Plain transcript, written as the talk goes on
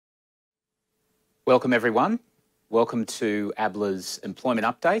Welcome everyone. Welcome to ABLA's Employment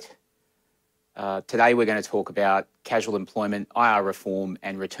Update. Today we're going to talk about casual employment, IR reform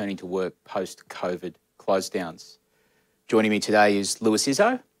and returning to work post-COVID close downs. Joining me today is Luis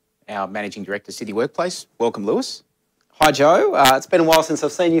Izzo, our Managing Director, City Workplace. Welcome, Luis. Hi, Joe. It's been a while since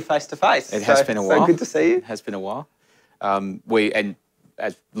I've seen you face to face. It has been a while. So good to see you. It has been a while. And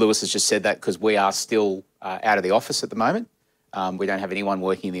as Luis has just said that because we are still out of the office at the moment. We don't have anyone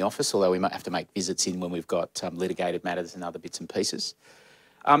working in the office, although we might have to make visits in when we've got litigated matters and other bits and pieces.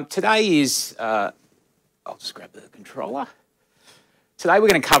 Today is, I'll just grab the controller. Today we're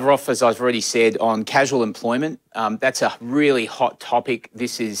going to cover off, as I've already said, on casual employment. That's a really hot topic.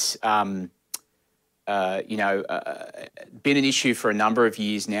 This is, been an issue for a number of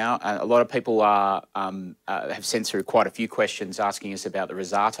years now. A lot of people have sent through quite a few questions asking us about the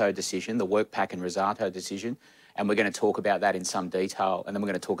Rossato decision, the Workpac and Rossato decision. And we're going to talk about that in some detail. And then we're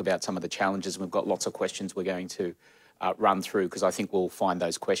going to talk about some of the challenges. We've got lots of questions we're going to run through because I think we'll find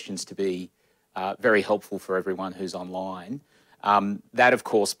those questions to be very helpful for everyone who's online. That, of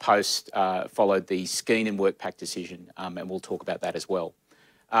course, followed the Skeen and Workpac decision, and we'll talk about that as well.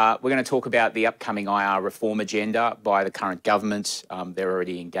 We're going to talk about the upcoming IR reform agenda by the current government. They're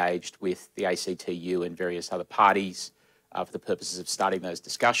already engaged with the ACTU and various other parties for the purposes of starting those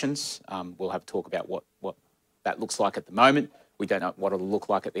discussions. We'll have a talk about what that looks like at the moment. We don't know what it'll look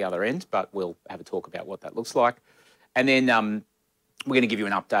like at the other end, but we'll have a talk about what that looks like. And then we're going to give you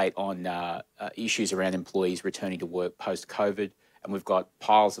an update on issues around employees returning to work post-COVID. And we've got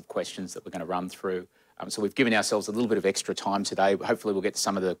piles of questions that we're going to run through. So we've given ourselves a little bit of extra time today. Hopefully we'll get to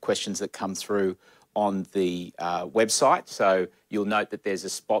some of the questions that come through on the website. So you'll note that there's a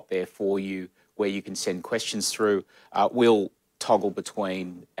spot there for you where you can send questions through. We'll toggle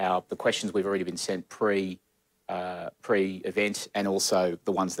between the questions we've already been sent pre-event and also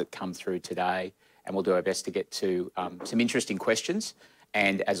the ones that come through today. And we'll do our best to get to some interesting questions.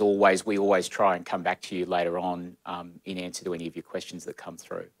 And as always, we always try and come back to you later on in answer to any of your questions that come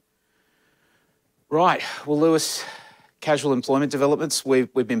through. Right, well, Luis, casual employment developments,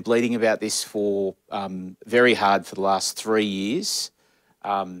 we've been bleeding about this for very hard for the last 3 years.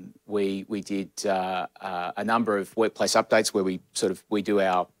 We did a number of workplace updates where we do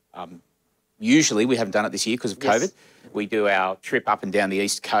our usually, we haven't done it this year because of COVID. Yes. We do our trip up and down the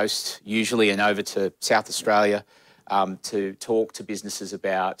East Coast, usually, and over to South Australia to talk to businesses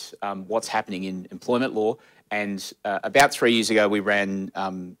about what's happening in employment law. And about 3 years ago, we ran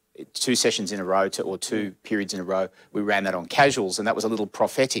 2 sessions in a row, or 2 periods in a row. We ran that on casuals, and that was a little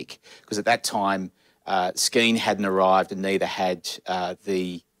prophetic because at that time, Skeen hadn't arrived and neither had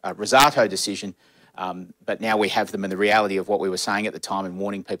the Rossato decision. But now we have them, and the reality of what we were saying at the time and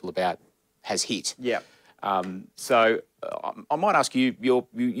warning people about has hit. Yeah. So I might ask you,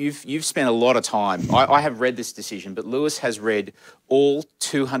 you've spent a lot of time. I have read this decision, but Luis has read all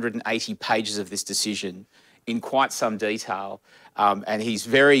 280 pages of this decision in quite some detail, and he's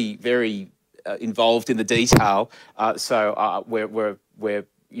very, very involved in the detail. So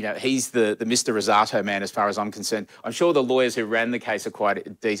he's the Mr. Rossato man as far as I'm concerned. I'm sure the lawyers who ran the case are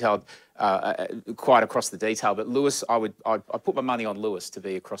quite detailed, quite across the detail. But Luis, I'd put my money on Luis to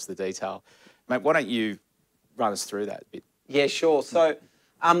be across the detail. Mate, why don't you run us through that bit? Yeah, sure. So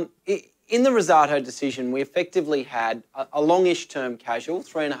in the Rossato decision, we effectively had a longish term casual,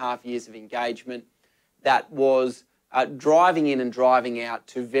 3.5 years of engagement that was driving in and driving out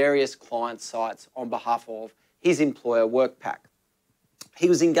to various client sites on behalf of his employer, Workpac. He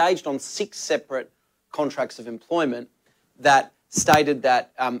was engaged on 6 separate contracts of employment that stated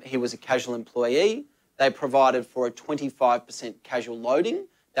that he was a casual employee. They provided for a 25% casual loading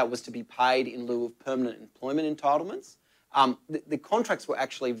that was to be paid in lieu of permanent employment entitlements. The contracts were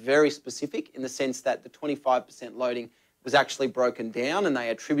actually very specific in the sense that the 25% loading was actually broken down and they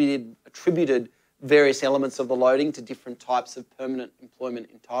attributed various elements of the loading to different types of permanent employment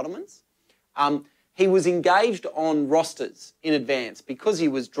entitlements. He was engaged on rosters in advance because he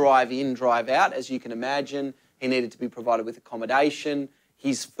was drive in, drive out. As you can imagine, he needed to be provided with accommodation.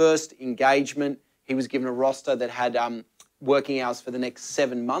 His first engagement, he was given a roster that had working hours for the next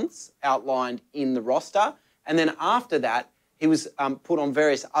 7 months outlined in the roster. And then after that, he was put on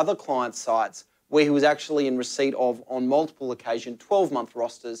various other client sites where he was actually in receipt of, on multiple occasions, 12-month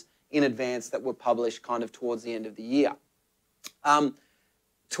rosters in advance that were published kind of towards the end of the year.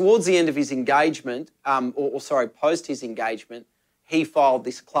 Towards the end of his engagement, post his engagement, he filed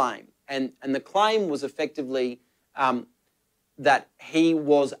this claim. And the claim was effectively that he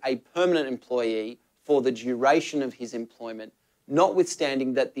was a permanent employee for the duration of his employment,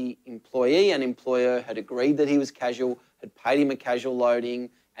 notwithstanding that the employee and employer had agreed that he was casual, had paid him a casual loading,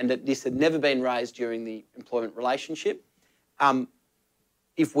 and that this had never been raised during the employment relationship. I'd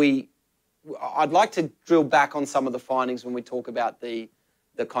like to drill back on some of the findings when we talk about the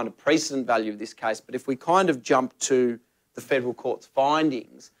kind of precedent value of this case, but if we kind of jump to the federal court's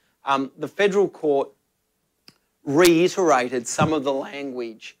findings, the federal court reiterated some of the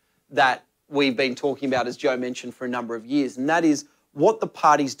language that we've been talking about, as Joe mentioned, for a number of years, and that is what the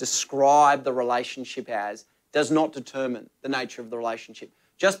parties describe the relationship as does not determine the nature of the relationship.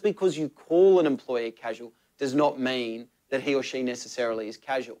 Just because you call an employee casual does not mean that he or she necessarily is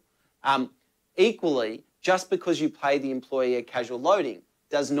casual. Equally, just because you pay the employee a casual loading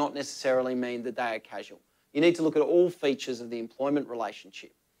does not necessarily mean that they are casual. You need to look at all features of the employment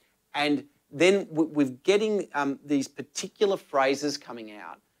relationship. And then we're getting these particular phrases coming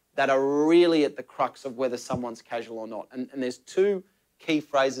out that are really at the crux of whether someone's casual or not. And there's two key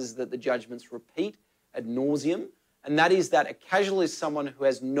phrases that the judgments repeat ad nauseum, and that is that a casual is someone who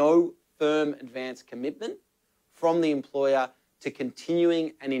has no firm advance commitment from the employer to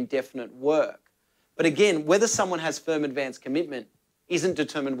continuing and indefinite work. But again, whether someone has firm advance commitment isn't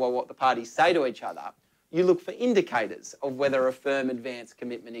determined by what the parties say to each other. You look for indicators of whether a firm advance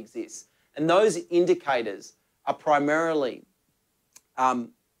commitment exists. And those indicators are primarily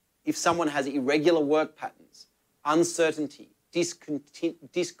if someone has irregular work patterns, uncertainty,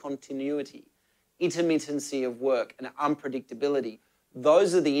 discontinuity, intermittency of work, and unpredictability.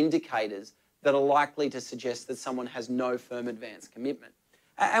 Those are the indicators that are likely to suggest that someone has no firm advance commitment.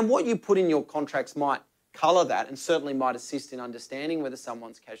 And what you put in your contracts might colour that and certainly might assist in understanding whether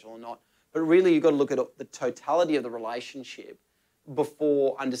someone's casual or not. But really, you've got to look at the totality of the relationship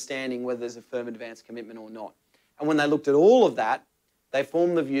before understanding whether there's a firm advance commitment or not. And when they looked at all of that, they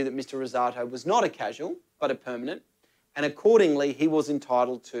formed the view that Mr. Rossato was not a casual, but a permanent, and accordingly, he was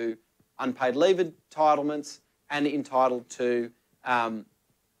entitled to unpaid leave entitlements and entitled to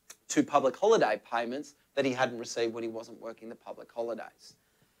public holiday payments that he hadn't received when he wasn't working the public holidays.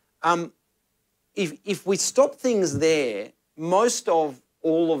 If we stop things there, most of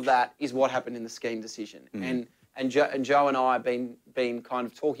all of that is what happened in the scheme decision. And Joe and I have been kind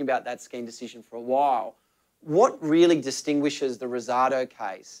of talking about that scheme decision for a while. What really distinguishes the Rossato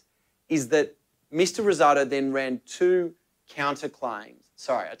case is that Mr. Rossato then ran two counterclaims.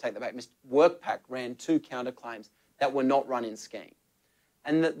 Sorry, I take that back. Mr. Workpac ran two counterclaims that were not run in scheme.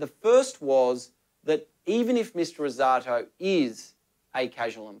 And the first was that even if Mr. Rossato is a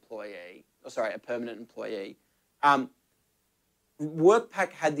casual employee, a permanent employee,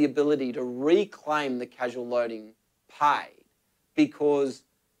 Workpac had the ability to reclaim the casual loading paid because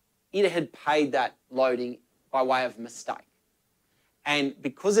it had paid that loading by way of mistake. And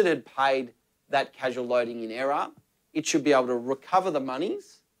because it had paid that casual loading in error, it should be able to recover the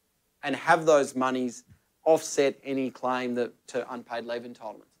monies and have those monies offset any claim to unpaid leave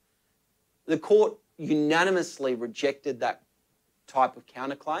entitlements. The court unanimously rejected that type of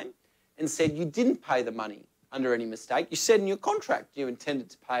counterclaim and said you didn't pay the money under any mistake. You said in your contract you intended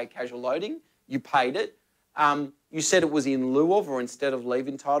to pay a casual loading. You paid it. You said it was in lieu of or instead of leave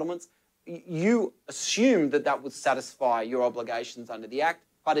entitlements. You assumed that would satisfy your obligations under the Act,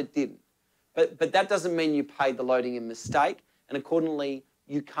 but it didn't. But that doesn't mean you paid the loading in mistake, and accordingly,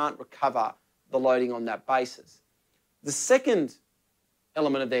 you can't recover the loading on that basis. The second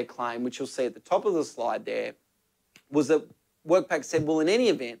element of their claim, which you'll see at the top of the slide there, was that Workpac said, well, in any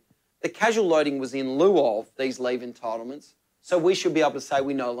event, the casual loading was in lieu of these leave entitlements, so we should be able to say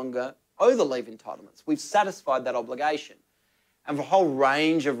we no longer owe the leave entitlements. We've satisfied that obligation. And for a whole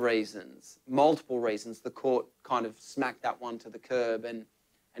range of reasons, multiple reasons, the court kind of smacked that one to the curb and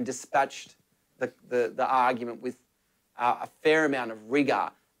dispatched the argument with a fair amount of rigour.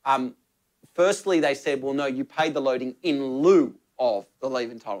 Firstly, they said, well, no, you paid the loading in lieu of the leave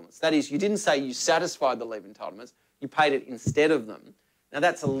entitlements. That is, you didn't say you satisfied the leave entitlements, you paid it instead of them. Now,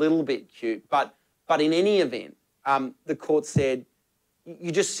 that's a little bit cute, but in any event, the court said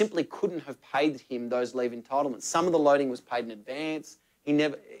you just simply couldn't have paid him those leave entitlements. Some of the loading was paid in advance.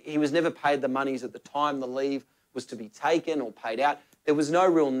 He was never paid the monies at the time the leave was to be taken or paid out. There was no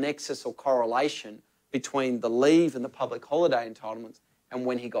real nexus or correlation between the leave and the public holiday entitlements and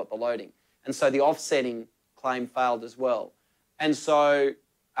when he got the loading. And so the offsetting claim failed as well. And so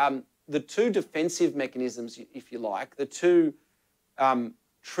the two defensive mechanisms, if you like, the two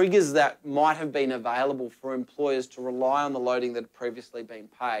triggers that might have been available for employers to rely on the loading that had previously been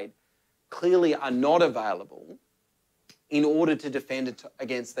paid clearly are not available in order to defend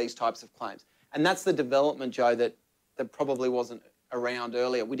against these types of claims. And that's the development, Joe, that probably wasn't around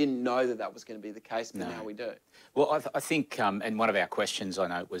earlier. We didn't know that was going to be the case, but now we do. Well, I think, and one of our questions I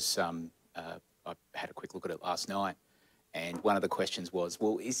know was, I had a quick look at it last night, And one of the questions was,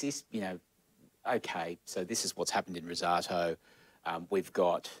 well, is this, okay, so this is what's happened in Rossato. We've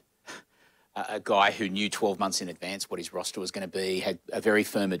got a guy who knew 12 months in advance what his roster was going to be, had a very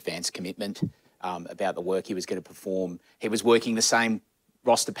firm advance commitment about the work he was going to perform. He was working the same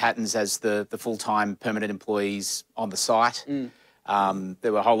roster patterns as the full-time permanent employees on the site.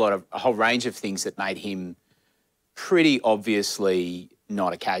 There were a whole range of things that made him pretty obviously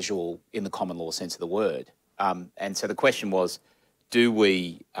not a casual in the common law sense of the word. And so the question was,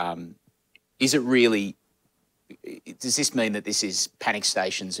 is it really, does this mean that this is panic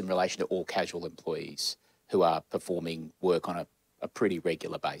stations in relation to all casual employees who are performing work on a pretty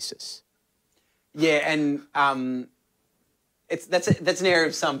regular basis? Yeah, and that's an area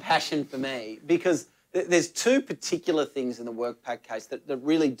of some passion for me, because there's two particular things in the Workpac case that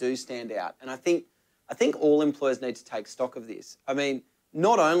really do stand out. And I think all employers need to take stock of this. I mean,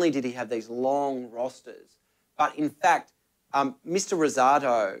 not only did he have these long rosters, but in fact, Mr.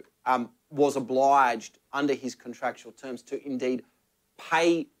 Rossato was obliged under his contractual terms to indeed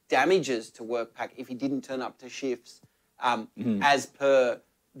pay damages to Workpac if he didn't turn up to shifts as per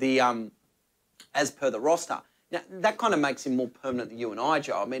the roster. Now, that kind of makes him more permanent than you and I,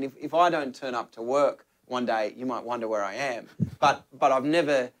 Joe. I mean, if I don't turn up to work one day, you might wonder where I am. But I've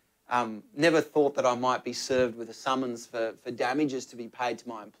never thought that I might be served with a summons for damages to be paid to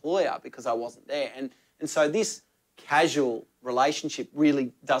my employer because I wasn't there. And so this casual relationship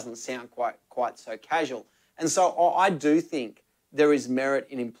really doesn't sound quite so casual. And so I do think there is merit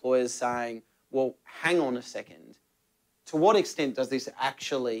in employers saying, well, hang on a second. To what extent does this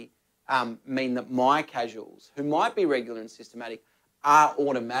actually mean that my casuals, who might be regular and systematic, are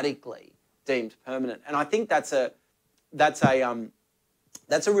automatically deemed permanent? And I think that's a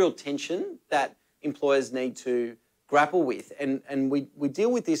real tension that employers need to grapple with. And we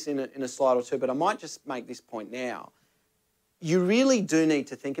deal with this in a slide or two, but I might just make this point now. You really do need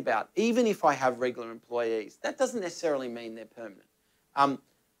to think about, even if I have regular employees, that doesn't necessarily mean they're permanent.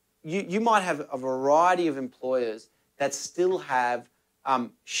 You might have a variety of employers that still have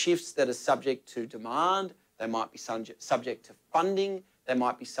shifts that are subject to demand. They might be subject to funding. They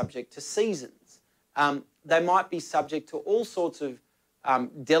might be subject to seasons. They might be subject to all sorts of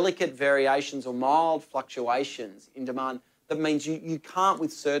delicate variations or mild fluctuations in demand. That means you can't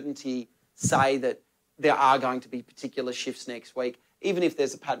with certainty say that there are going to be particular shifts next week, even if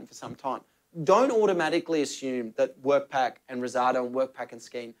there's a pattern for some time. Don't automatically assume that Workpac and Rossato and Workpac and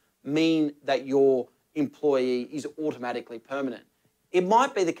Scheme mean that your employee is automatically permanent. It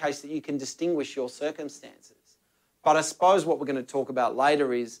might be the case that you can distinguish your circumstances. But I suppose what we're going to talk about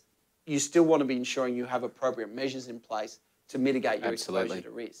later is you still want to be ensuring you have appropriate measures in place to mitigate your exposure to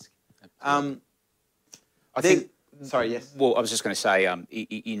risk. I think... Sorry, yes? Well, I was just going to say,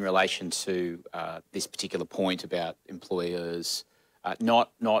 in relation to this particular point about employers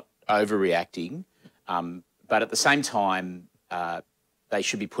not overreacting, but at the same time, they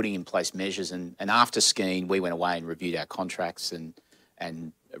should be putting in place measures. And after skiing, we went away and reviewed our contracts and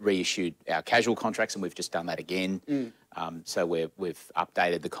reissued our casual contracts, and we've just done that again. So we've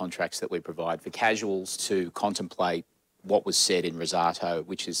updated the contracts that we provide for casuals to contemplate what was said in Rossato,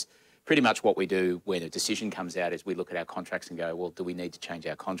 which is pretty much what we do when a decision comes out, is we look at our contracts and go, well, do we need to change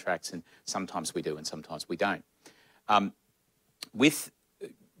our contracts? And sometimes we do and sometimes we don't. I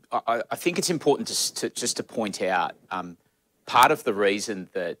think it's important just to point out part of the reason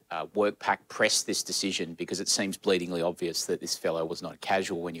that Workpac pressed this decision, because it seems bleedingly obvious that this fellow was not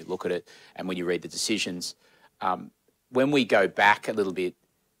casual when you look at it and when you read the decisions. When we go back a little bit,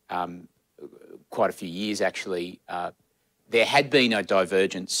 quite a few years actually, there had been a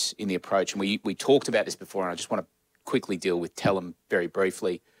divergence in the approach, and we talked about this before, and I just want to quickly deal with Tellem very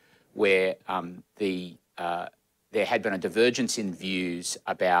briefly, where there had been a divergence in views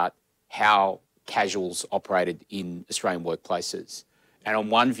about how casuals operated in Australian workplaces. And on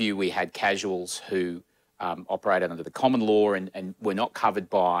one view, we had casuals who operated under the common law and were not covered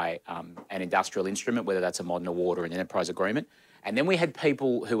by an industrial instrument, whether that's a modern award or an enterprise agreement. And then we had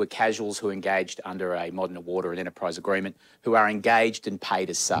people who were casuals who engaged under a modern award or an enterprise agreement who are engaged and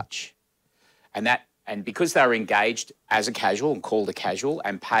paid as such. And because they were engaged as a casual and called a casual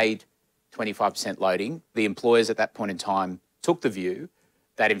and paid 25% loading, the employers at that point in time took the view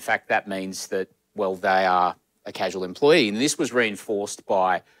that in fact that means that, well, they are a casual employee. And this was reinforced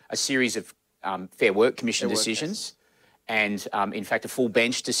by a series of Fair Work Commission decisions and in fact a full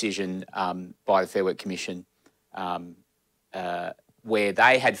bench decision by the Fair Work Commission where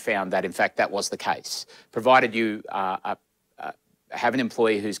they had found that, in fact, that was the case. Provided you have an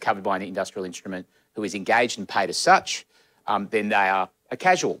employee who's covered by an industrial instrument who is engaged and paid as such, then they are a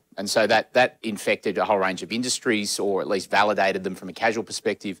casual. And so that infected a whole range of industries, or at least validated them from a casual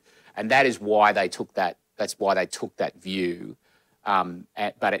perspective. And that is why they took that. That's why they took that view.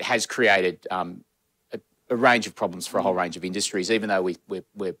 But it has created a range of problems for a whole range of industries, even though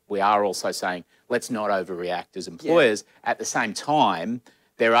we are also saying, let's not overreact as employers. Yeah. At the same time,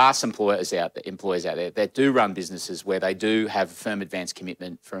 there are some employers out there that do run businesses where they do have a firm advance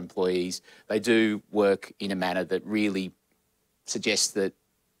commitment for employees. They do work in a manner that really suggests that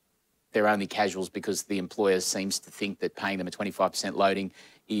they're only casuals because the employer seems to think that paying them a 25% loading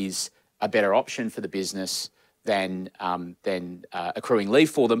is a better option for the business than accruing leave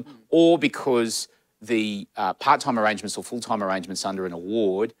for them, or because the part-time arrangements or full-time arrangements under an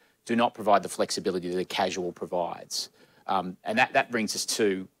award do not provide the flexibility that a casual provides. And that brings us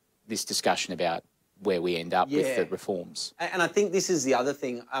to this discussion about where we end up with the reforms. And I think this is the other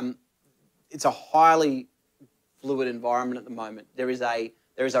thing. It's a highly fluid environment at the moment. There is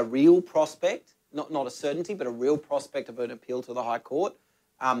a real prospect, not a certainty, but a real prospect of an appeal to the High Court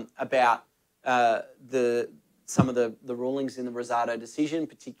about some of the rulings in the Rossato decision,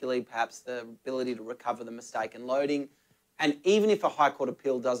 particularly perhaps the ability to recover the mistaken loading. And even if a High Court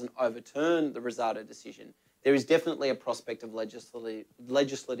appeal doesn't overturn the Rossato decision, there is definitely a prospect of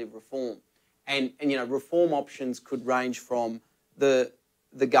legislative reform. And reform options could range from the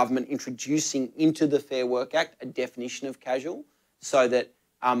government introducing into the Fair Work Act a definition of casual, so that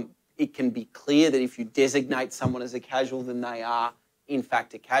it can be clear that if you designate someone as a casual, then they are in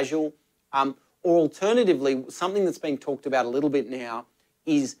fact a casual. Or alternatively, something that's being talked about a little bit now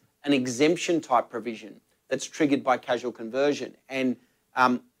is an exemption type provision that's triggered by casual conversion. And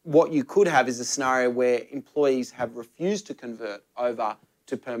what you could have is a scenario where employees have refused to convert over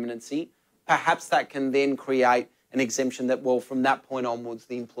to permanency. Perhaps that can then create an exemption that, well, from that point onwards,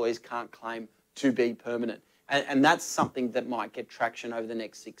 the employees can't claim to be permanent. And that's something that might get traction over the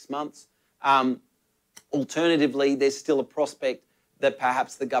next 6 months. Alternatively, there's still a prospect that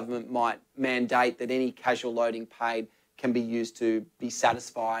perhaps the government might mandate that any casual loading paid can be used to be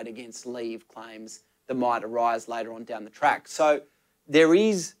satisfied against leave claims that might arise later on down the track. So there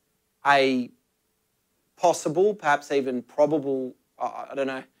is a possible, perhaps even probable, I don't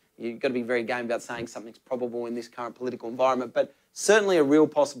know, you've got to be very game about saying something's probable in this current political environment, but certainly a real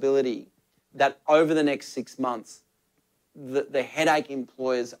possibility that over the next 6 months, the headache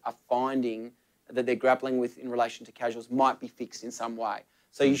employers are finding that they're grappling with in relation to casuals might be fixed in some way.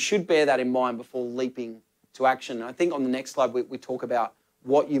 So you should bear that in mind before leaping to action. And I think on the next slide, we talk about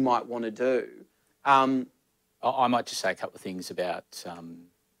what you might want to do. I might just say a couple of things about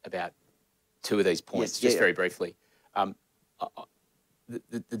two of these points, very briefly. The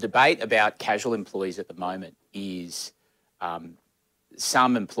debate about casual employees at the moment is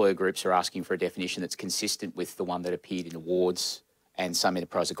some employer groups are asking for a definition that's consistent with the one that appeared in awards and some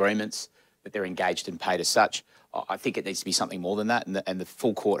enterprise agreements, that they're engaged and paid as such. I think it needs to be something more than that, and the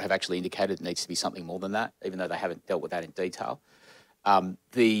full court have actually indicated it needs to be something more than that, even though they haven't dealt with that in detail. And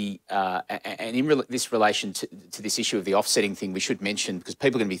in this relation to this issue of the offsetting thing, we should mention, because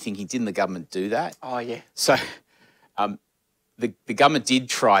people are going to be thinking, didn't the government do that? Oh, yeah. So the government did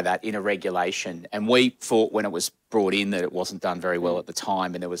try that in a regulation, and we thought when it was brought in that it wasn't done very well at the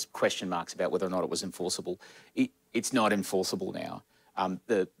time, and there was question marks about whether or not it was enforceable. It's not enforceable now.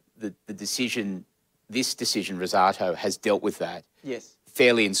 The decision, this decision, Rossato, has dealt with that. Yes.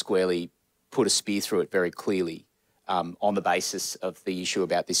 Fairly and squarely, put a spear through it very clearly on the basis of the issue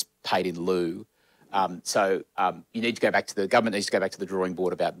about this paid in lieu. So you need to go back to the government needs to go back to the drawing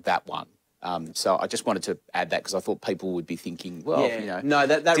board about that one. So I just wanted to add that because I thought people would be thinking, well, no,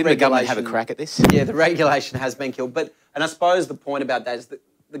 that didn't the government have a crack at this? Yeah, the regulation has been killed. And I suppose the point about that is that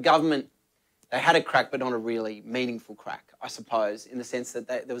the government, they had a crack, but not a really meaningful crack, I suppose, in the sense that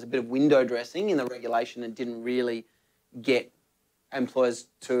there was a bit of window dressing in the regulation and didn't really get employers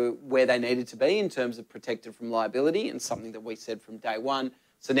to where they needed to be in terms of protected from liability, and something that we said from day one.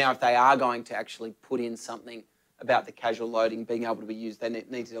 So now if they are going to actually put in something about the casual loading being able to be used, they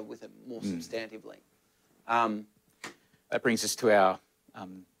need to deal with it more substantively. That brings us to our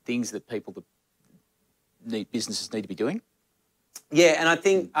things that businesses need to be doing. Yeah, and I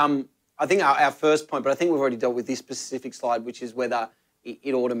think our first point, but I think we've already dealt with this specific slide, which is whether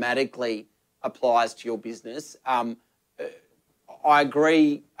it automatically applies to your business. I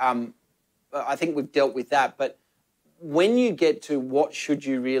agree. I think we've dealt with that. But when you get to what should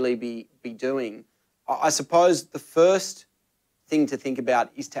you really be doing, I suppose the first thing to think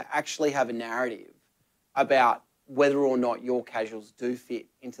about is to actually have a narrative about whether or not your casuals do fit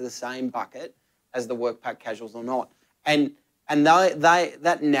into the same bucket as the Workpac casuals or not. And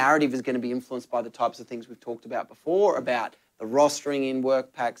that narrative is going to be influenced by the types of things we've talked about before, about the rostering in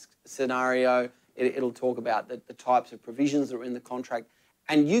Workpac's scenario. It'll talk about the types of provisions that are in the contract.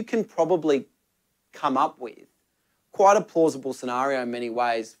 And you can probably come up with quite a plausible scenario in many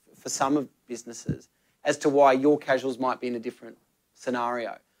ways for some of businesses as to why your casuals might be in a different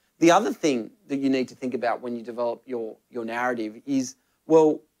scenario. The other thing that you need to think about when you develop your narrative is,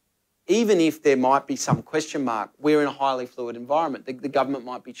 well, even if there might be some question mark, we're in a highly fluid environment. The government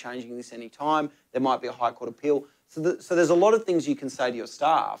might be changing this any time. There might be a High Court appeal. So there's a lot of things you can say to your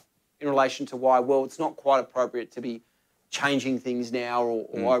staff in relation to why, well, it's not quite appropriate to be changing things now or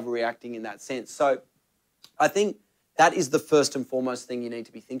overreacting in that sense. So I think that is the first and foremost thing you need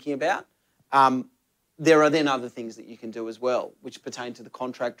to be thinking about. There are then other things that you can do as well, which pertain to the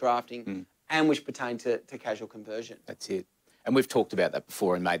contract drafting and which pertain to casual conversion. That's it. And we've talked about that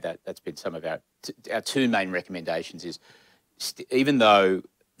before and made that's been some of our two main recommendations is even though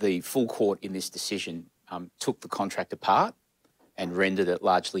the full court in this decision took the contract apart and rendered it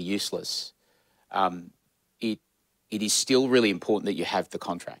largely useless, it is still really important that you have the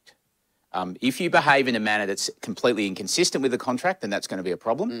contract. If you behave in a manner that's completely inconsistent with the contract, then that's going to be a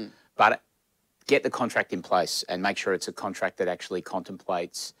problem. But get the contract in place and make sure it's a contract that actually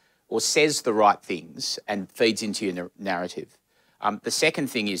contemplates or says the right things and feeds into your narrative. The second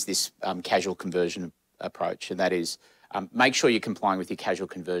thing is this casual conversion approach, and that is make sure you're complying with your casual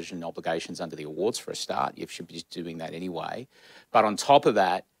conversion obligations under the awards for a start. You should be doing that anyway. But on top of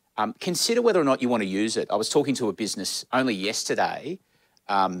that, consider whether or not you want to use it. I was talking to a business only yesterday,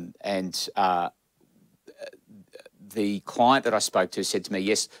 and the client that I spoke to said to me,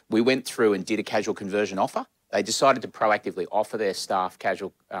 yes, we went through and did a casual conversion offer. They decided to proactively offer their staff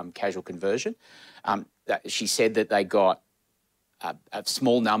casual conversion. She said that they got a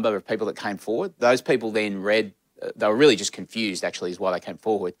small number of people that came forward. Those people then they were really just confused, actually, is why they came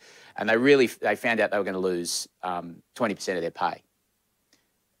forward. And they found out they were going to lose 20% of their pay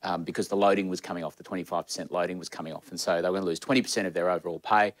because the loading was coming off, the 25% loading was coming off. And so they were going to lose 20% of their overall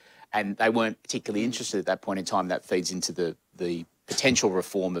pay. And they weren't particularly interested at that point in time. That feeds into the potential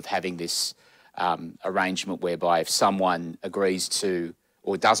reform of having this arrangement whereby if someone agrees to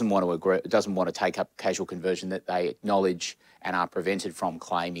or doesn't want to take up casual conversion, that they acknowledge and are prevented from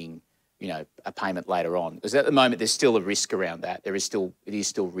claiming, a payment later on. Because at the moment there's still a risk around that. It is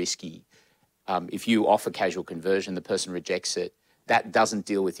still risky. If you offer casual conversion, the person rejects it. That doesn't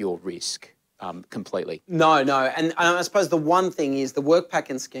deal with your risk completely. No, and I suppose the one thing is the Workpac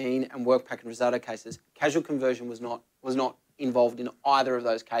and Skeen and Workpac and Rossato cases, casual conversion was not involved in either of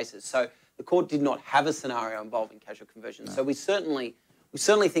those cases. So the court did not have a scenario involving casual conversion. No. So we certainly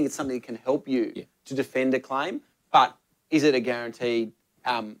think it's something that can help you to defend a claim, but is it a guaranteed,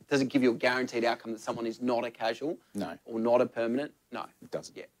 does it give you a guaranteed outcome that someone is not a casual? No. Or not a permanent? No. It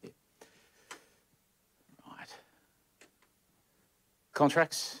doesn't. Yeah. Right.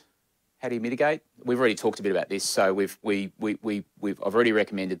 Contracts, how do you mitigate? We've already talked a bit about this, so I've already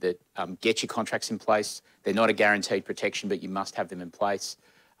recommended that get your contracts in place. They're not a guaranteed protection, but you must have them in place.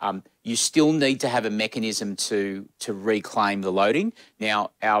 You still need to have a mechanism to reclaim the loading.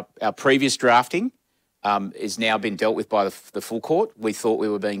 Now, our previous drafting is now been dealt with by the full court. We thought we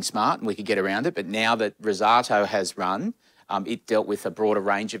were being smart and we could get around it, but now that Rossato has run, it dealt with a broader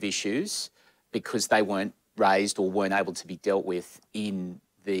range of issues because they weren't raised or weren't able to be dealt with in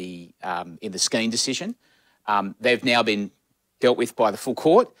the Skeen decision. They've now been dealt with by the full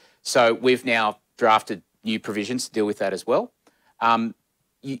court, so we've now drafted new provisions to deal with that as well.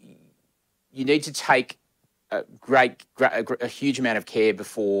 You need to take a huge amount of care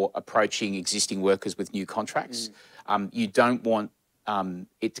before approaching existing workers with new contracts. You don't want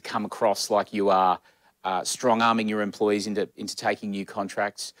it to come across like you are strong-arming your employees into taking new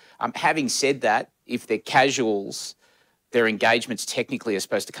contracts. Having said that, if they're casuals, their engagements technically are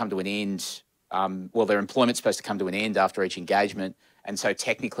supposed to come to an end. Their employment's supposed to come to an end after each engagement. And so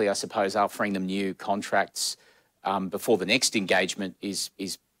technically, I suppose, offering them new contracts before the next engagement is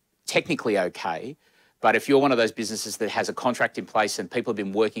technically okay. But if you're one of those businesses that has a contract in place and people have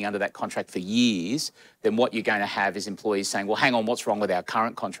been working under that contract for years, then what you're going to have is employees saying, well, hang on, what's wrong with our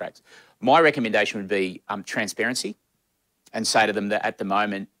current contracts? My recommendation would be transparency and say to them that at the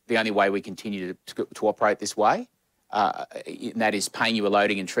moment, the only way we continue to operate this way, and that is paying you a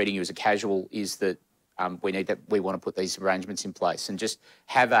loading and treating you as a casual, is that we want to put these arrangements in place and just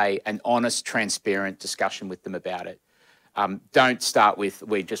have an honest, transparent discussion with them about it. Don't start with,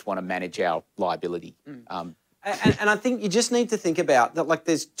 we just want to manage our liability. And I think you just need to think about that, like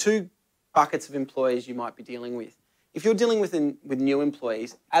there's two buckets of employees you might be dealing with. If you're dealing with new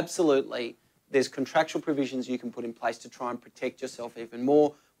employees, absolutely, there's contractual provisions you can put in place to try and protect yourself even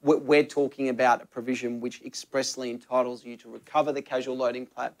more we're talking about a provision which expressly entitles you to recover the casual loading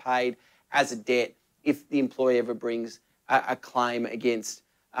paid as a debt if the employee ever brings a claim against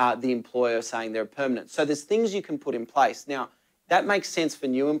the employer saying they're permanent. So there's things you can put in place. Now, that makes sense for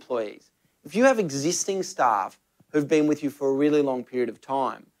new employees. If you have existing staff who've been with you for a really long period of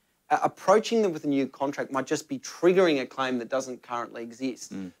time, approaching them with a new contract might just be triggering a claim that doesn't currently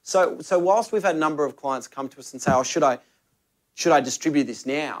exist. So whilst we've had a number of clients come to us and say, oh, should I distribute this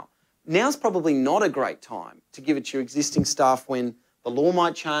now? Now's probably not a great time to give it to your existing staff when the law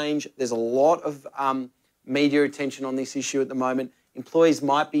might change. There's a lot of media attention on this issue at the moment. Employees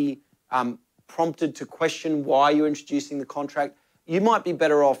might be prompted to question why you're introducing the contract. You might be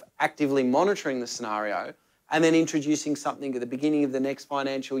better off actively monitoring the scenario and then introducing something at the beginning of the next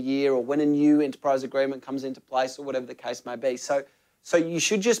financial year or when a new enterprise agreement comes into place or whatever the case may be. So you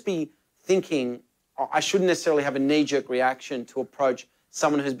should just be thinking, I shouldn't necessarily have a knee-jerk reaction to approach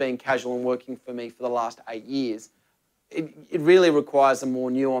someone who's been casual and working for me for the last 8 years. It really requires a more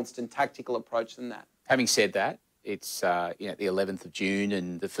nuanced and tactical approach than that. Having said that, it's the 11th of June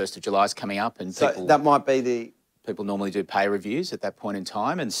and the 1st of July is coming up, and so that might be the... People normally do pay reviews at that point in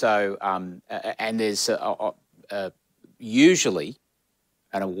time, and so and there's usually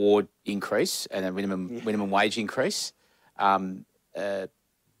an award increase and a minimum wage increase.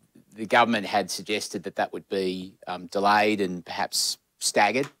 The government had suggested that would be delayed and perhaps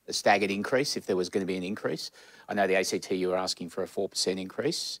a staggered increase if there was going to be an increase. I know the ACTU were asking for a 4%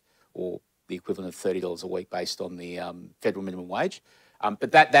 increase, or the equivalent of $30 a week based on the federal minimum wage.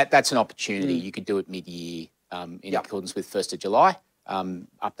 But that's an opportunity. You could do it mid-year in accordance with 1st of July,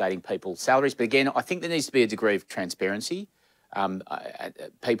 updating people's salaries. But again, I think there needs to be a degree of transparency.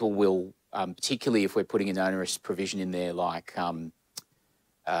 People will, particularly if we're putting an onerous provision in there like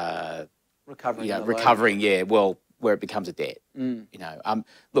recovering, where it becomes a debt.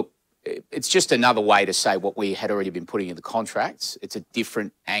 Look, it's just another way to say what we had already been putting in the contracts. It's a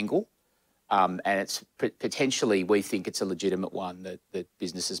different angle. And it's potentially, we think it's a legitimate one that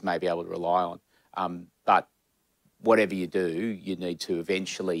businesses may be able to rely on. But whatever you do, you need to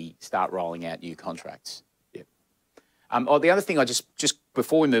eventually start rolling out new contracts. Yeah. The other thing, I just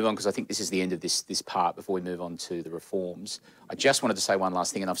before we move on, because I think this is the end of this part, before we move on to the reforms, I just wanted to say one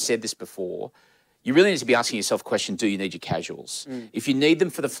last thing, and I've said this before. You really need to be asking yourself a question, do you need your casuals? If you need them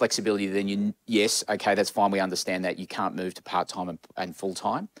for the flexibility, then yes, okay, that's fine, we understand that. You can't move to part-time and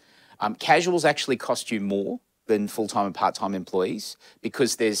full-time. Casuals actually cost you more than full-time and part-time employees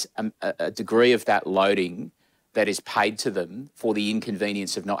because there's a degree of that loading that is paid to them for the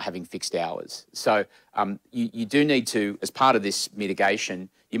inconvenience of not having fixed hours. So you do need to, as part of this mitigation,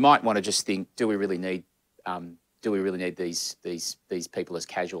 you might want to just think, do we really need these people as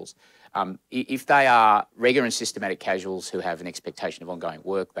casuals? If they are regular and systematic casuals who have an expectation of ongoing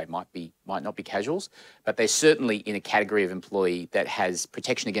work, they might not be casuals, but they're certainly in a category of employee that has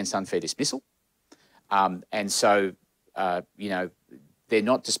protection against unfair dismissal. And so, they're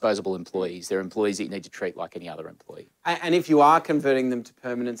not disposable employees. They're employees that you need to treat like any other employee. And if you are converting them to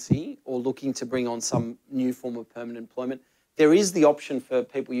permanency or looking to bring on some new form of permanent employment, there is the option for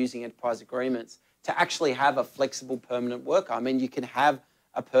people using enterprise agreements to actually have a flexible permanent worker. I mean, you can have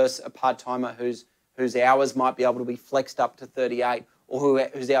a part-timer whose hours might be able to be flexed up to 38 or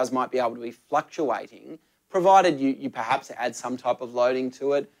whose hours might be able to be fluctuating, provided you perhaps add some type of loading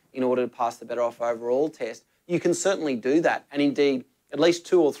to it in order to pass the Better Off Overall test. You can certainly do that. And indeed, at least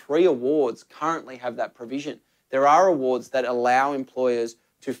 2 or 3 awards currently have that provision. There are awards that allow employers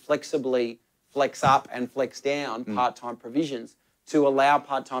to flexibly flex up and flex down part-time provisions to allow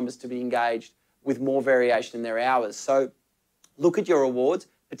part-timers to be engaged with more variation in their hours. So look at your awards,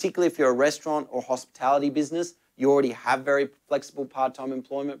 particularly if you're a restaurant or hospitality business, you already have very flexible part-time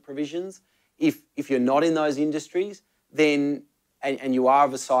employment provisions. If you're not in those industries, then and you are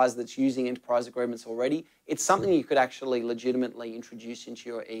of a size that's using enterprise agreements already, it's something you could actually legitimately introduce into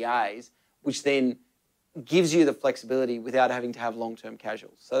your EAs, which then gives you the flexibility without having to have long-term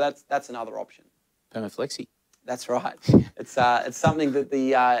casuals. So that's another option. Permaflexi. That's right. It's something that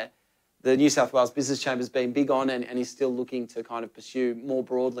the New South Wales Business Chamber has been big on and is still looking to kind of pursue more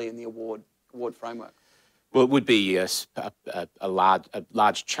broadly in the award framework. Well, it would be a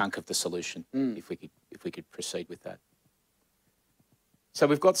large chunk of the solution if we could proceed with that. So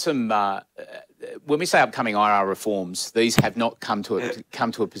we've got some. When we say upcoming IR reforms, these have not come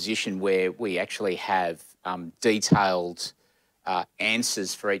to a position where we actually have detailed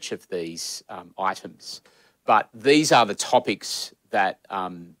answers for each of these items. But these are the topics that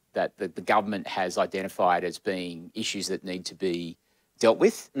the government has identified as being issues that need to be dealt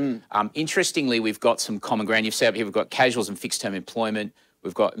with. Interestingly, we've got some common ground. You've said up here we've got casuals and fixed-term employment.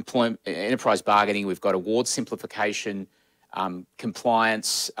 we've got enterprise bargaining, we've got award simplification,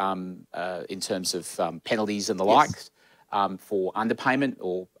 compliance in terms of penalties and the like for underpayment,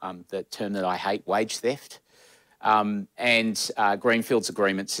 or the term that I hate, wage theft. And greenfields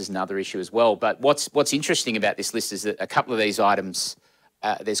agreements is another issue as well. But what's interesting about this list is that a couple of these items,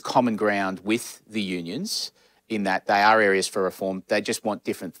 there's common ground with the unions in that they are areas for reform. They just want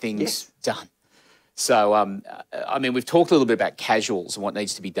different things done. So, I mean, we've talked a little bit about casuals and what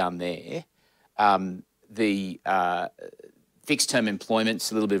needs to be done there. The fixed-term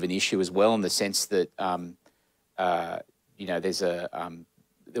employment's a little bit of an issue as well, in the sense that, you know,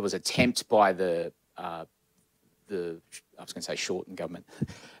 there was attempt by the I was going to say Shorten government.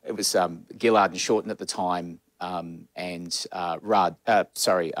 It was Gillard and Shorten at the time, and Rudd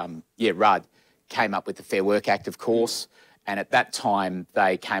came up with the Fair Work Act, of course. And at that time,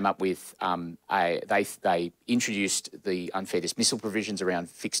 they came up with they introduced the unfair dismissal provisions around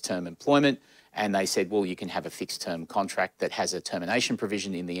fixed-term employment, and they said, well, you can have a fixed-term contract that has a termination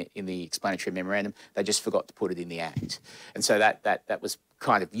provision in the explanatory memorandum. They just forgot to put it in the Act, and so that was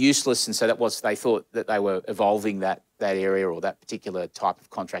kind of useless. And so they thought that they were evolving that area or that particular type of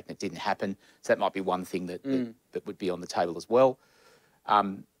contract, and it didn't happen. So that might be one thing that would be on the table as well.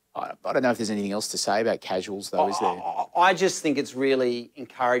 I don't know if there's anything else to say about casuals, though, is there? I just think it's really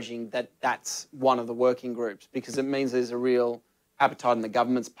encouraging that that's one of the working groups, because it means there's a real appetite on the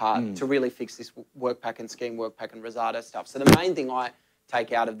government's part to really fix this Workpac and Scheme Workpac and Rossato stuff. So the main thing I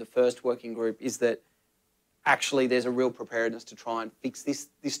take out of the first working group is that actually there's a real preparedness to try and fix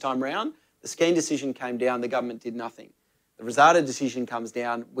this time round. The scheme decision came down, the government did nothing. The Rossato decision comes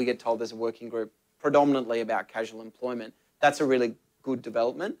down, we get told there's a working group predominantly about casual employment. That's a really good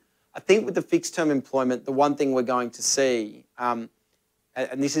development. I think with the fixed term employment, the one thing we're going to see, and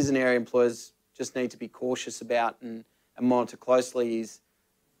this is an area employers just need to be cautious about and monitor closely, is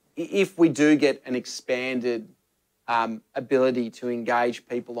if we do get an expanded ability to engage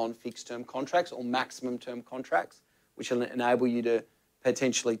people on fixed term contracts or maximum term contracts, which will enable you to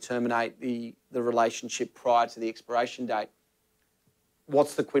potentially terminate the relationship prior to the expiration date,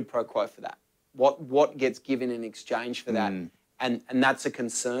 what's the quid pro quo for that? What gets given in exchange for that? And that's a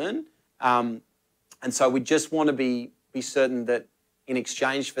concern. And so we just want to be certain that in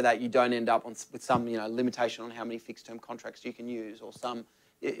exchange for that, you don't end up with some limitation on how many fixed term contracts you can use, or some.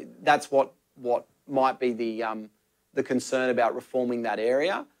 That's what might be the concern about reforming that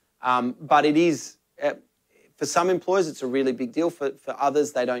area. But it is for some employers, it's a really big deal. For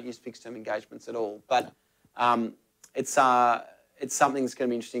others, they don't use fixed term engagements at all. But it's something that's going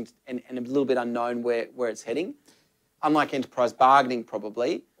to be interesting and a little bit unknown where it's heading. Unlike enterprise bargaining,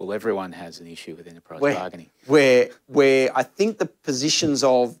 probably. Well, everyone has an issue with enterprise bargaining. Where I think the positions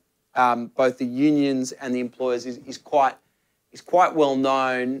of both the unions and the employers is quite well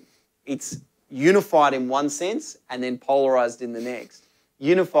known. It's unified in one sense and then polarised in the next.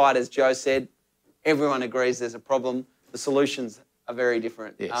 Unified, as Joe said, everyone agrees there's a problem. The solutions are very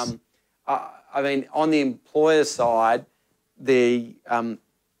different. Yes. I mean, on the employer side,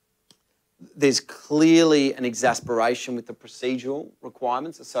 there's clearly an exasperation with the procedural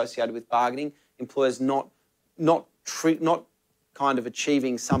requirements associated with bargaining. Employers not kind of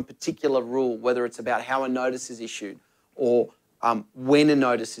achieving some particular rule, whether it's about how a notice is issued or when a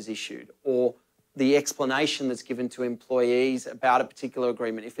notice is issued, or the explanation that's given to employees about a particular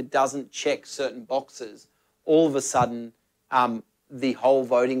agreement. If it doesn't check certain boxes, all of a sudden the whole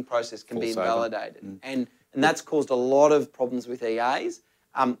voting process can be invalidated. And that's caused a lot of problems with EAs.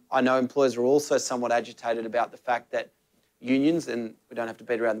 I know employers are also somewhat agitated about the fact that unions, and we don't have to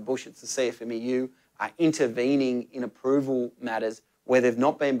beat around the bush, it's the CFMEU, are intervening in approval matters where they've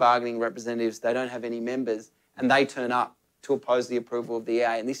not been bargaining representatives, they don't have any members, and they turn up to oppose the approval of the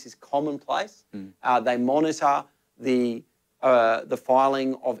EA. And this is commonplace. They monitor the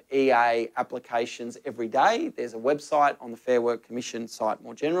filing of EA applications every day. There's a website on the Fair Work Commission site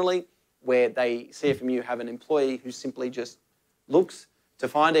more generally where CFMEU have an employee who simply just looks to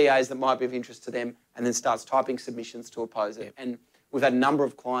find EAs that might be of interest to them and then starts typing submissions to oppose it. Yep. And we've had a number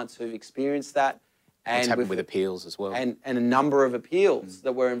of clients who've experienced that. And it's happened with appeals as well. And a number of appeals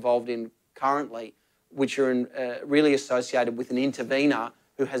that we're involved in currently, which are really associated with an intervener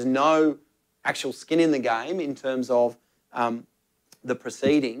who has no actual skin in the game in terms of the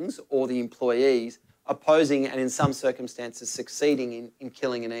proceedings or the employees opposing and in some circumstances succeeding in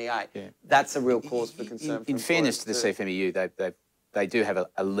killing an EA. Yeah. That's a real cause for concern. In fairness to the CFMEU, they do have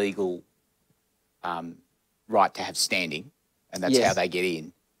a legal right to have standing, and that's how they get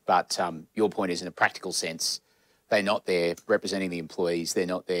in. But your point is, in a practical sense, they're not there representing the employees. They're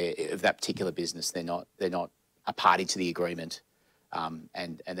not there of that particular business. They're not a party to the agreement.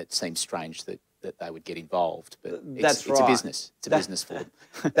 and it seems strange that they would get involved. But That's right. It's a business. It's a business for them.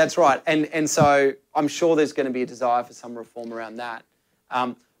 That's right. And so I'm sure there's going to be a desire for some reform around that.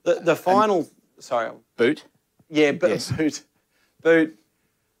 The final... Sorry. Boot? Yeah, Yes. Boot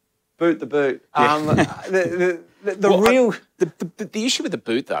the boot. Yeah. The issue with the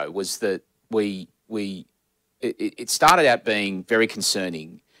boot, though, was that it started out being very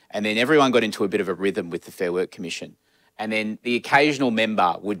concerning, and then everyone got into a bit of a rhythm with the Fair Work Commission, and then the occasional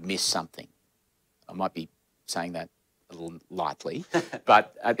member would miss something. I might be saying that a little lightly,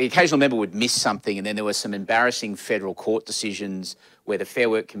 but the occasional member would miss something, and then there were some embarrassing federal court decisions where the Fair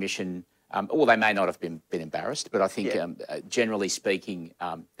Work Commission, well, they may not have been embarrassed, but I think generally speaking,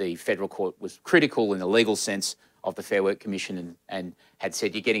 the federal court was critical in the legal sense of the Fair Work Commission and had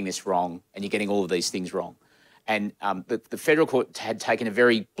said, you're getting this wrong and you're getting all of these things wrong. And the federal court had taken a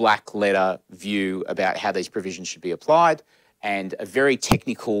very black letter view about how these provisions should be applied and a very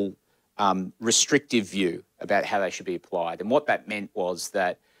technical, restrictive view about how they should be applied. And what that meant was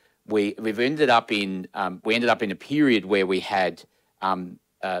that we ended up in a period where we had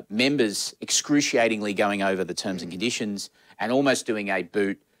members excruciatingly going over the terms and conditions and almost doing a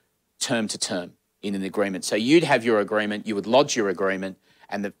boot term to term in an agreement. So you'd have your agreement, you would lodge your agreement,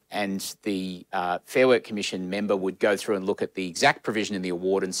 and the Fair Work Commission member would go through and look at the exact provision in the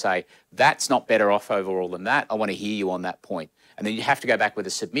award and say, that's not better off overall than that. I want to hear you on that point. And then you'd have to go back with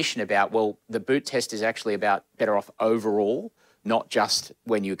a submission about, well, the boot test is actually about better off overall, not just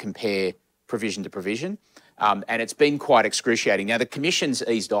when you compare provision to provision. And it's been quite excruciating. Now, the Commission's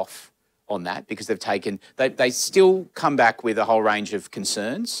eased off on that because they still come back with a whole range of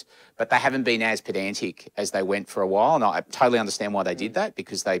concerns, but they haven't been as pedantic as they went for a while. And I totally understand why they did that,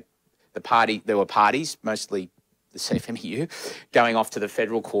 because there were parties, mostly the CFMEU, going off to the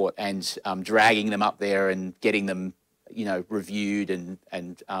federal court and dragging them up there and getting them, reviewed and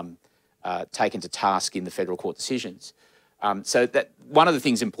taken to task in the federal court decisions. So that one of the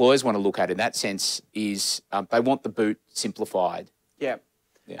things employers want to look at in that sense is they want the boot simplified. Yeah.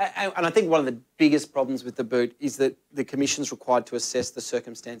 And I think one of the biggest problems with the boot is that the Commission's required to assess the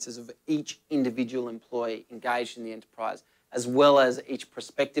circumstances of each individual employee engaged in the enterprise, as well as each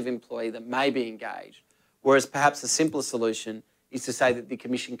prospective employee that may be engaged. Whereas perhaps a simpler solution is to say that the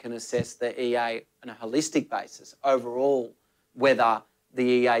Commission can assess the EA on a holistic basis overall, whether the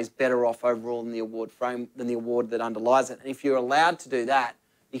EA is better off overall than the award that underlies it. And if you're allowed to do that,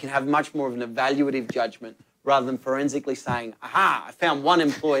 you can have much more of an evaluative judgment rather than forensically saying, aha, I found one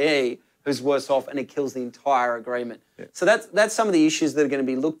employee who's worse off and it kills the entire agreement. Yeah. So that's some of the issues that are going to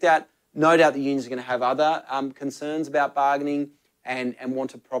be looked at. No doubt the unions are going to have other concerns about bargaining and want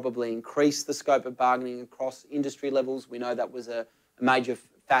to probably increase the scope of bargaining across industry levels. We know that was a major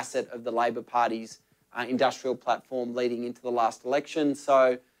facet of the Labor Party's industrial platform leading into the last election.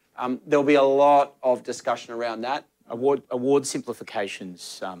 So there'll be a lot of discussion around that. Award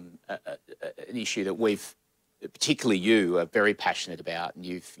simplification's an issue that we've, particularly you, are very passionate about, and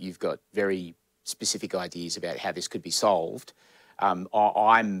you've got very specific ideas about how this could be solved.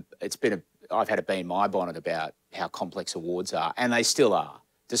 I've had a bee in my bonnet about how complex awards are, and they still are,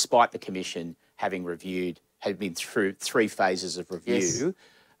 despite the Commission had been through 3 phases of review. Yes.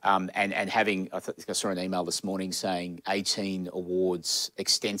 And having, I saw an email this morning saying 18 awards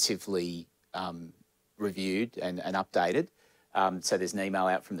extensively reviewed and updated. So there's an email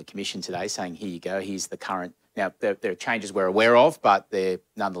out from the Commission today saying, here you go, here's the current. Now, there are changes we're aware of, but they're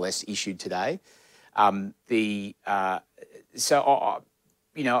nonetheless issued today. There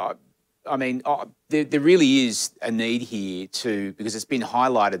really is a need here because it's been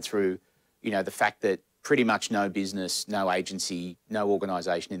highlighted through, the fact that pretty much no business, no agency, no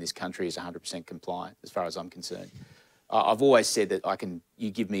organisation in this country is 100% compliant, as far as I'm concerned. I've always said that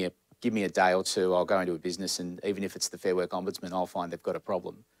you give me a day or two, I'll go into a business, and even if it's the Fair Work Ombudsman, I'll find they've got a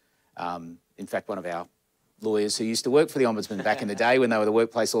problem. In fact, one of our lawyers who used to work for the Ombudsman back in the day when they were the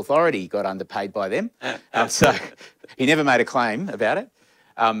workplace authority got underpaid by them. So he never made a claim about it.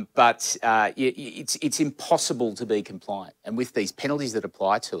 But it's impossible to be compliant. And with these penalties that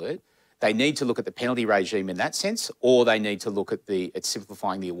apply to it, they need to look at the penalty regime in that sense, or they need to look at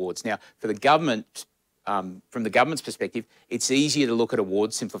simplifying the awards. Now, for the government, from the government's perspective, it's easier to look at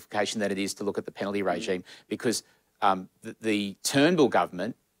award simplification than it is to look at the penalty regime, because the Turnbull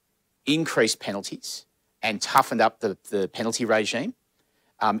government increased penalties and toughened up the penalty regime.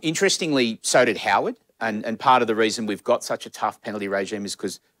 Interestingly, so did Howard, and part of the reason we've got such a tough penalty regime is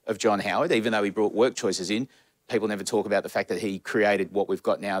because of John Howard. Even though he brought work choices in, people never talk about the fact that he created what we've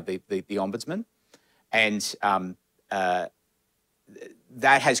got now, the Ombudsman. And that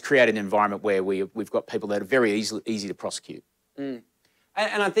has created an environment where we've got people that are very easy to prosecute. And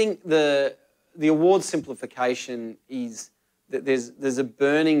I think the award simplification is that there's a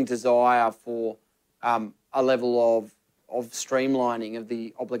burning desire for a level of streamlining of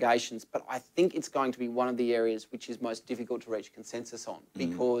the obligations, but I think it's going to be one of the areas which is most difficult to reach consensus on,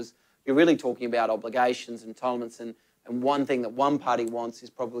 because you're really talking about obligations, entitlements, and one thing that one party wants is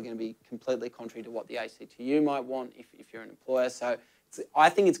probably going to be completely contrary to what the ACTU might want if you're an employer. So I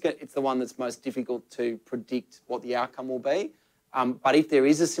think it's the one that's most difficult to predict what the outcome will be. But if there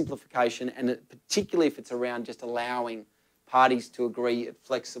is a simplification, and particularly if it's around just allowing parties to agree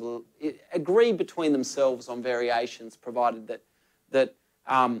between themselves on variations, provided that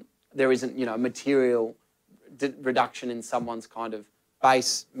there isn't, a material reduction in someone's kind of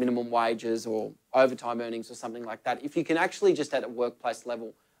base minimum wages or overtime earnings or something like that. If you can actually just at a workplace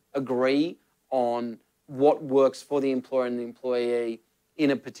level agree on what works for the employer and the employee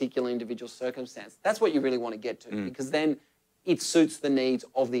in a particular individual circumstance, that's what you really want to get to, because then it suits the needs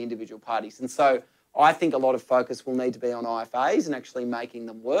of the individual parties. And so I think a lot of focus will need to be on IFAs and actually making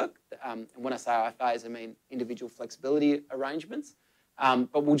them work. And when I say IFAs, I mean individual flexibility arrangements.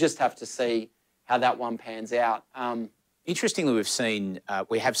 But we'll just have to see how that one pans out. Interestingly, we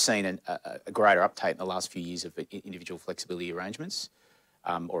have seen a greater uptake in the last few years of individual flexibility arrangements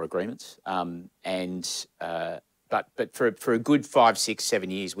or agreements. But for a good 5, 6,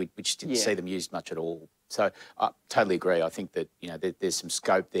 7 years, we just didn't see them used much at all. So I totally agree. I think that there's some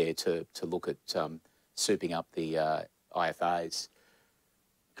scope there to look at souping up the IFAs.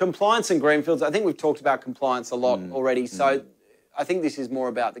 Compliance and greenfields. I think we've talked about compliance a lot already. So I think this is more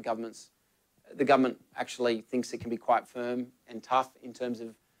about the government actually thinks it can be quite firm and tough in terms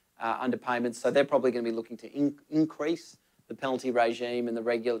of underpayments. So they're probably going to be looking to increase the penalty regime and the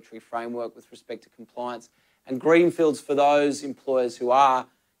regulatory framework with respect to compliance. And greenfields, for those employers who are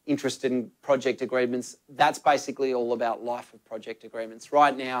interested in project agreements, that's basically all about life of project agreements.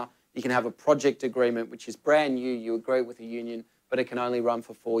 Right now, you can have a project agreement which is brand new, you agree with a union, but it can only run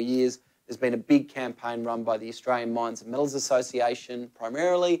for 4 years. There's been a big campaign run by the Australian Mines and Metals Association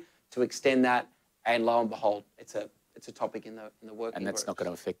primarily to extend that, and lo and behold, it's a topic in the working And that's groups. not going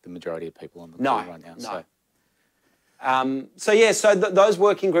to affect the majority of people on the call right now. No. So those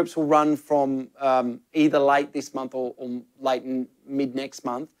working groups will run from either late this month or late mid next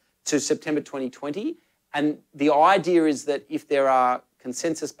month to September 2020. And the idea is that if there are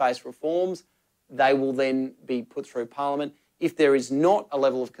consensus-based reforms, they will then be put through Parliament. If there is not a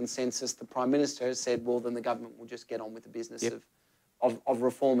level of consensus, the Prime Minister has said, well, then the government will just get on with the business of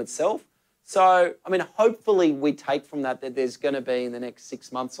reform itself. So, I mean, hopefully we take from that there's going to be in the next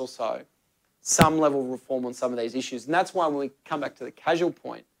 6 months or so some level of reform on some of these issues. And that's why when we come back to the casual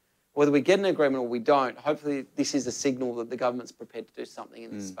point, whether we get an agreement or we don't, hopefully this is a signal that the government's prepared to do something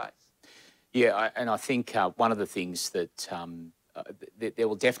in this space. Yeah, and I think one of the things that there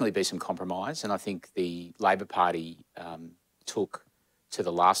will definitely be some compromise, and I think the Labor Party took to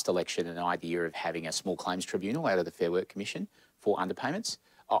the last election an idea of having a small claims tribunal out of the Fair Work Commission for underpayments.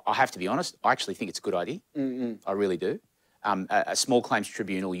 I have to be honest, I actually think it's a good idea. I really do. A small claims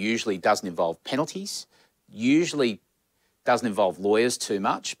tribunal usually doesn't involve penalties, usually doesn't involve lawyers too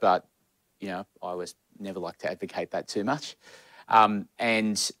much, but, I always never like to advocate that too much.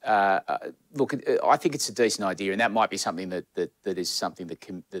 Look, I think it's a decent idea, and that might be something that is something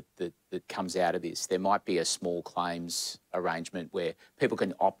that comes out of this. There might be a small claims arrangement where people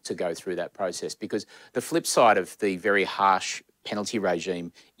can opt to go through that process, because the flip side of the very harsh penalty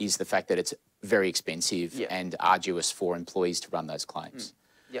regime is the fact that it's very expensive and arduous for employees to run those claims.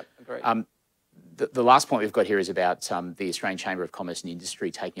 Yep, agreed. The last point we've got here is about the Australian Chamber of Commerce and Industry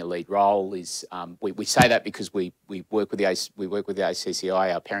taking a lead role. We say that because we work with the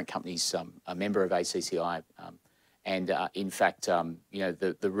ACCI. Our parent company's a member of ACCI, and in fact,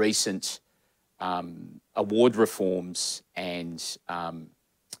 the recent award reforms and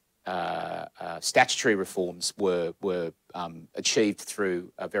statutory reforms were achieved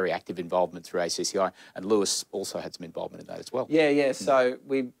through a very active involvement through ACCI, and Luis also had some involvement in that as well. Yeah. So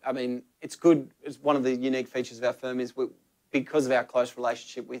it's good. It's one of the unique features of our firm is because of our close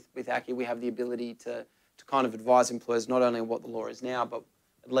relationship with ACCI, we have the ability to kind of advise employers not only on what the law is now, but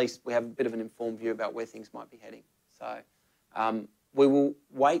at least we have a bit of an informed view about where things might be heading. So we will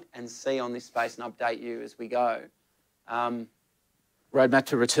wait and see on this space and update you as we go. Roadmap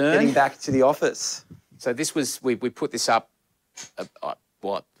to return. Getting back to the office. So this was, we put this up,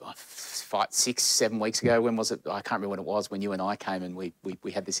 5, 6, 7 weeks ago. When was it? I can't remember when it was, when you and I came and we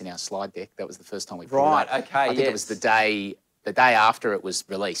had this in our slide deck. That was the first time we put it up. Okay, I think it was the day after it was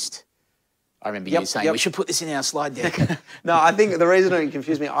released. I remember you saying we should put this in our slide deck. No, I think the reason it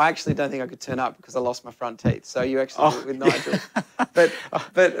confused me, I actually don't think I could turn up because I lost my front teeth. So you actually did it with Nigel.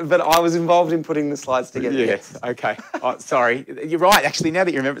 But I was involved in putting the slides together. Yes. Okay. Oh, sorry. You're right. Actually, now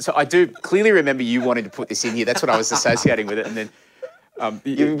that you remember, so I do clearly remember you wanting to put this in here. That's what I was associating with it, and then.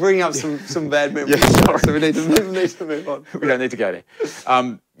 You're bringing up some bad memories, so we need to move on. We don't need to go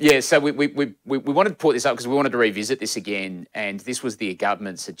there. So we wanted to put this up because we wanted to revisit this again, and this was the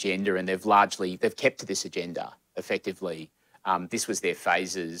government's agenda, and they've kept to this agenda effectively. This was their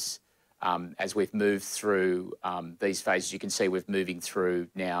phases. As we've moved through these phases, you can see we're moving through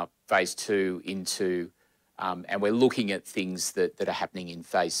now phase 2 into, and we're looking at things that are happening in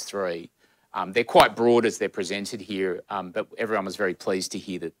phase 3. They're quite broad as they're presented here, but everyone was very pleased to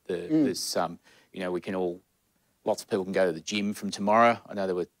hear that there's, we can lots of people can go to the gym from tomorrow. I know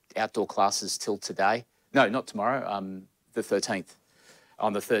there were outdoor classes till today. No, not tomorrow, the 13th.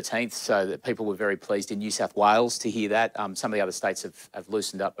 On the 13th, so that people were very pleased in New South Wales to hear that. Some of the other states have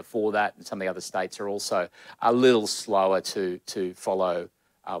loosened up before that, and some of the other states are also a little slower to follow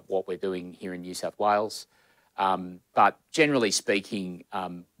what we're doing here in New South Wales. But generally speaking,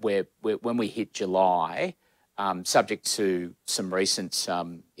 when we hit July, subject to some recent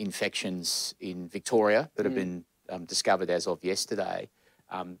infections in Victoria that have been discovered as of yesterday,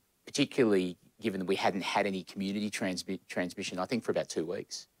 particularly given that we hadn't had any community transmission, I think, for about 2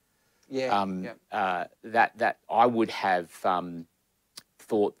 weeks. That I would have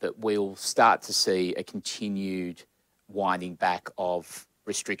thought that we'll start to see a continued winding back of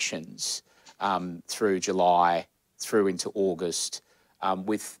restrictions through July, through into August,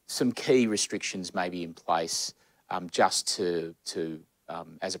 with some key restrictions maybe in place, just to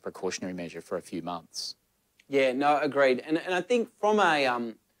as a precautionary measure for a few months. Yeah, no, agreed. And I think from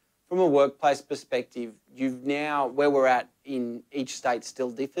a workplace perspective, you've now, where we're at in each state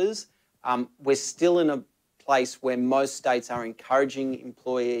still differs. We're still in a place where most states are encouraging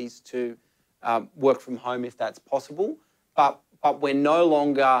employees to work from home if that's possible, but we're no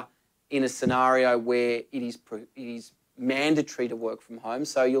longer in a scenario where it is mandatory to work from home.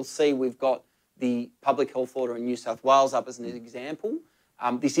 So you'll see we've got the public health order in New South Wales up as an example.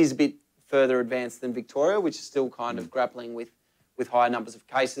 This is a bit further advanced than Victoria, which is still kind of grappling with higher numbers of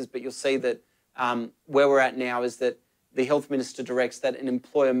cases. But you'll see that where we're at now is that the health minister directs that an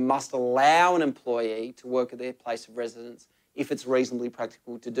employer must allow an employee to work at their place of residence if it's reasonably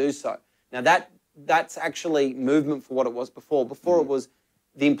practical to do so. Now that's actually movement for what it was before. Before it was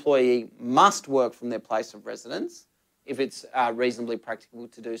the employee must work from their place of residence if it's reasonably practical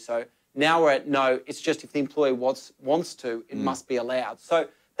to do so. Now we're at no, it's just if the employee wants to, it must be allowed. So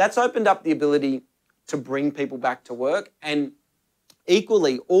that's opened up the ability to bring people back to work. And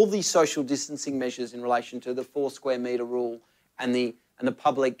equally, all these social distancing measures in relation to the 4 square metre rule and the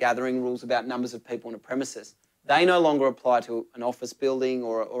public gathering rules about numbers of people on a premises, they no longer apply to an office building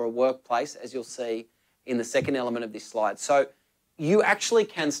or a workplace, as you'll see in the second element of this slide. So you actually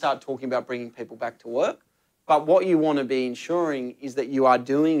can start talking about bringing people back to work, but what you want to be ensuring is that you are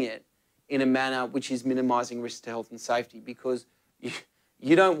doing it in a manner which is minimising risk to health and safety, because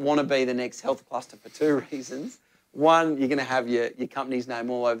you don't want to be the next health cluster for 2 reasons. One, you're going to have your company's name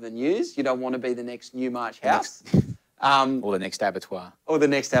all over the news. You don't want to be the next Newmarch House. Or the next abattoir. Or the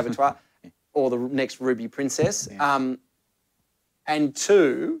next abattoir. Or the next Ruby Princess. Yeah. And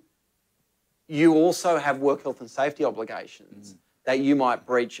 2, you also have work health and safety obligations that you might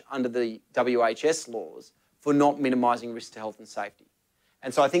breach under the WHS laws for not minimising risk to health and safety.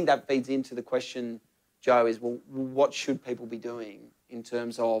 And so I think that feeds into the question, Joe, is, well, what should people be doing in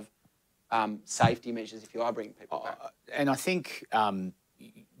terms of safety measures if you are bringing people back? And I think,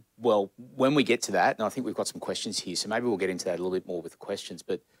 well, when we get to that, and I think we've got some questions here, so maybe we'll get into that a little bit more with the questions,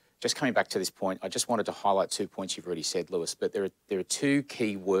 but just coming back to this point, I just wanted to highlight 2 points you've already said, Lewis, but there are 2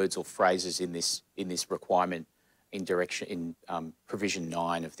 key words or phrases in this requirement in provision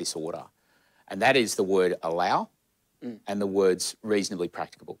 9 of this order, and that is the word allow and the words reasonably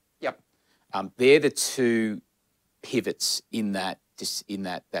practicable. Yep. They're the 2 pivots in that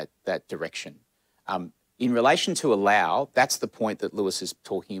direction. In relation to allow, that's the point that Lewis is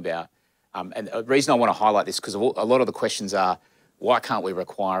talking about. And the reason I want to highlight this, because a lot of the questions are, why can't we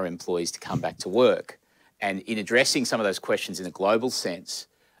require employees to come back to work? And in addressing some of those questions in a global sense,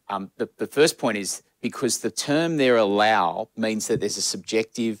 the first point is because the term there, allow, means that there's a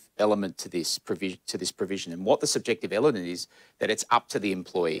subjective element to this provision. And what the subjective element is, that it's up to the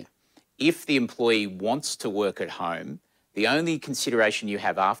employee. If the employee wants to work at home, the only consideration you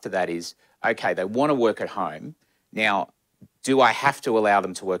have after that is, okay, they want to work at home. Now, do I have to allow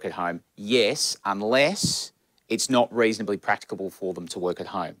them to work at home? Yes, unless it's not reasonably practicable for them to work at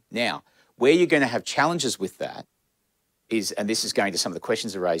home. Now, Where you're going to have challenges with that is, and this is going to some of the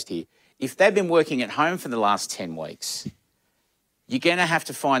questions that are raised here, if they've been working at home for the last 10 weeks, you're going to have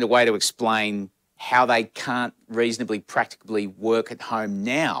to find a way to explain how they can't reasonably, practically work at home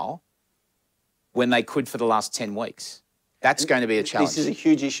now when they could for the last 10 weeks. That's going to be a challenge. This is a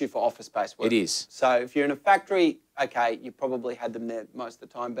huge issue for office-based workers. It is. So if you're in a factory, okay, you probably had them there most of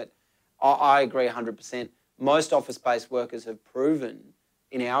the time, but I agree 100%. Most office-based workers have proven,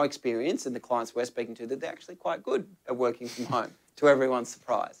 in our experience and the clients we're speaking to, that they're actually quite good at working from home, to everyone's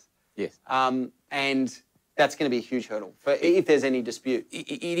surprise. Yes. And that's going to be a huge hurdle for if there's any dispute.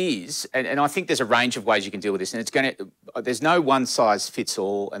 It is, and I think there's a range of ways you can deal with this, and there's no one size fits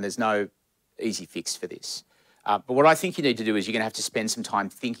all, and there's no easy fix for this. But what I think you need to do is you're going to have to spend some time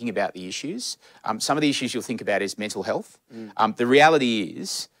thinking about the issues. Some of the issues you'll think about is mental health. The reality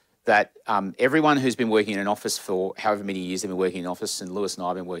is that everyone who's been working in an office for however many years they've been working in an office, and Lewis and I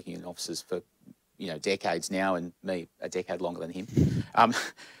have been working in offices for decades now, and me a decade longer than him.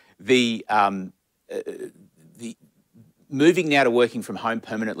 The moving now to working from home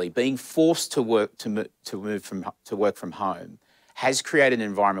permanently, being forced to work to work from home, has created an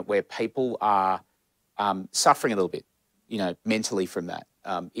environment where people are suffering a little bit, mentally from that.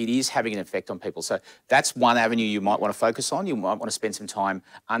 It is having an effect on people. So that's one avenue you might want to focus on. You might want to spend some time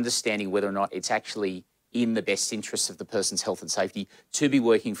understanding whether or not it's actually in the best interests of the person's health and safety to be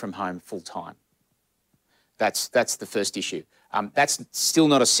working from home full time. That's the first issue. That's still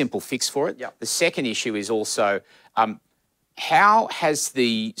not a simple fix for it. Yep. The second issue is also how has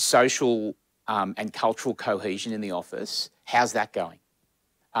the social and cultural cohesion in the office, how's that going?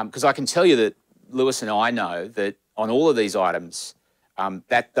 Because I can tell you that Lewis and I know that on all of these items,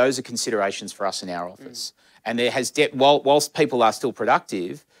 that those are considerations for us in our office. And there has, whilst people are still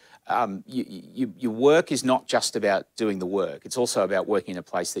productive, your work is not just about doing the work. It's also about working in a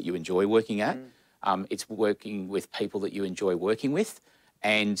place that you enjoy working at. It's working with people that you enjoy working with.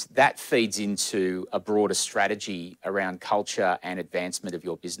 And that feeds into a broader strategy around culture and advancement of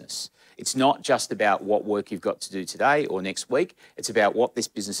your business. It's not just about what work you've got to do today or next week. It's about what this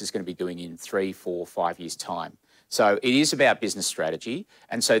business is going to be doing in 3, 4, 5 years' time. So it is about business strategy.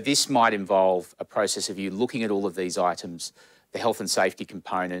 And so this might involve a process of you looking at all of these items, the health and safety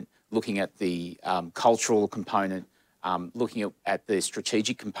component, looking at the cultural component, looking at the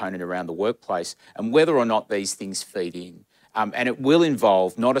strategic component around the workplace, and whether or not these things feed in. And it will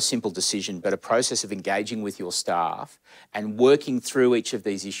involve not a simple decision, but a process of engaging with your staff and working through each of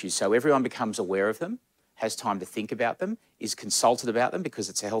these issues so everyone becomes aware of them, has time to think about them, is consulted about them because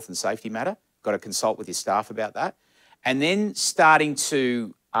it's a health and safety matter. Got to consult with your staff about that. And then starting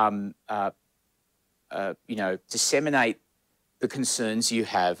to, disseminate the concerns you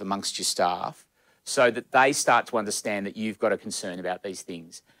have amongst your staff so that they start to understand that you've got a concern about these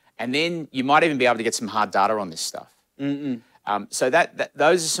things. And then you might even be able to get some hard data on this stuff. So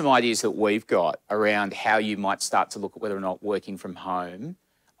those are some ideas that we've got around how you might start to look at whether or not working from home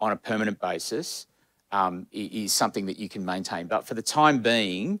on a permanent basis is something that you can maintain. But for the time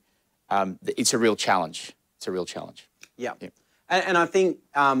being, it's a real challenge. It's a real challenge. Yeah. And I think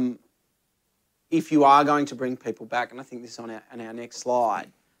if you are going to bring people back, and I think this is on our next slide,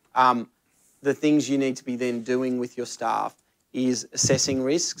 the things you need to be then doing with your staff is assessing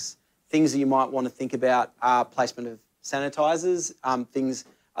risks. Things that you might want to think about are placement of sanitisers.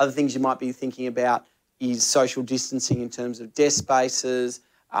 Other things you might be thinking about is social distancing in terms of desk spaces,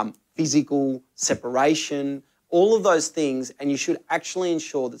 physical separation, all of those things. And you should actually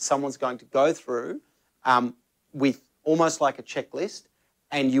ensure that someone's going to go through with almost like a checklist,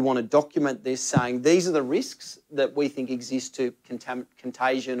 and you want to document this saying these are the risks that we think exist to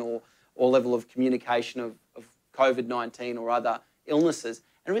contagion or level of communication of COVID-19 or other illnesses.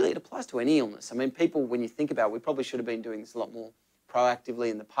 And really, it applies to any illness. I mean, people, when you think about it, we probably should have been doing this a lot more proactively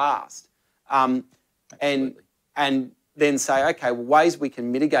in the past. And then say, okay, well, ways we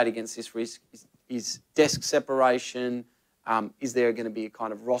can mitigate against this risk is desk separation. Is there going to be a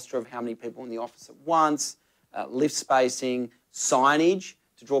kind of roster of how many people in the office at once? Lift spacing, signage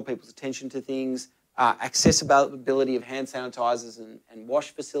to draw people's attention to things, accessibility of hand sanitisers and wash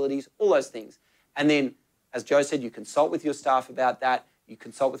facilities, all those things. And then, as Joe said, you consult with your staff about that. You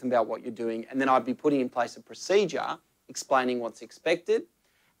consult with them about what you're doing, and then I'd be putting in place a procedure explaining what's expected.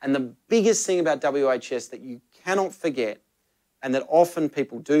 And the biggest thing about WHS that you cannot forget, and that often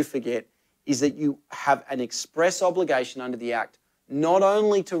people do forget, is that you have an express obligation under the Act not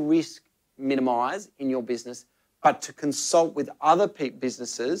only to risk minimise in your business, but to consult with other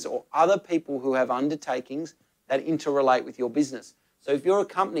businesses or other people who have undertakings that interrelate with your business. So if you're a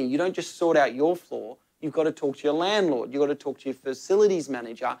company, you don't just sort out your floor. You've got to talk to your landlord. You've got to talk to your facilities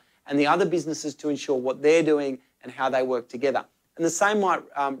manager and the other businesses to ensure what they're doing and how they work together. And the same might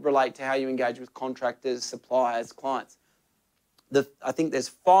relate to how you engage with contractors, suppliers, clients. I think there's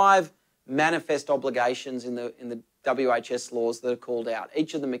 5 manifest obligations in the WHS laws that are called out.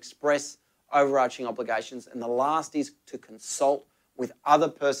 Each of them express overarching obligations, and the last is to consult with other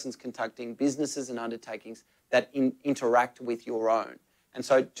persons conducting businesses and undertakings that interact with your own. And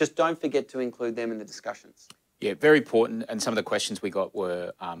so just don't forget to include them in the discussions. Yeah, very important. And some of the questions we got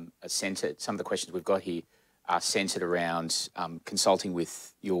were centred. Some of the questions we've got here are centred around consulting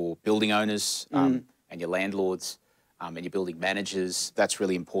with your building owners and your landlords and your building managers. That's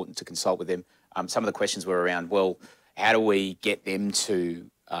really important to consult with them. Some of the questions were around, well, how do we get them to,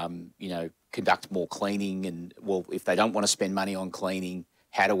 conduct more cleaning? And, well, if they don't want to spend money on cleaning,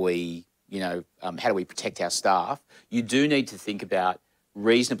 how do we protect our staff? You do need to think about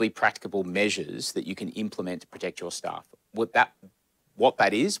reasonably practicable measures that you can implement to protect your staff. What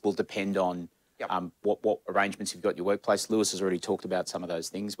that is will depend on what arrangements you've got in your workplace. Lewis has already talked about some of those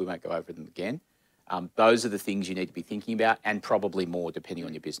things. We won't go over them again. Those are the things you need to be thinking about, and probably more depending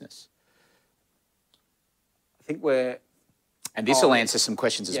on your business. I think we're... And this will answer some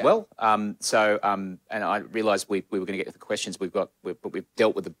questions as well. And I realised we were going to get to the questions. We've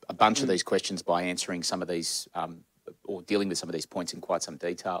dealt with a bunch of these questions by answering some of these or dealing with some of these points in quite some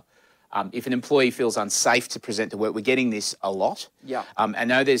detail. If an employee feels unsafe to present to work, we're getting this a lot. Yeah. I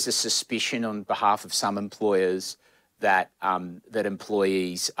know there's a suspicion on behalf of some employers that that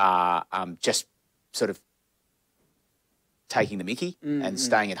employees are just sort of taking the mickey and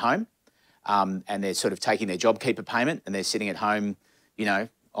staying at home. And they're sort of taking their JobKeeper payment and they're sitting at home,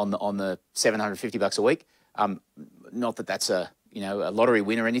 on the $750 a week. Not that that's a lottery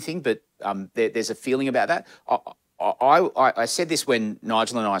win or anything, but there's a feeling about that. I said this when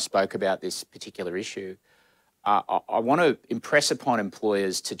Nigel and I spoke about this particular issue. I want to impress upon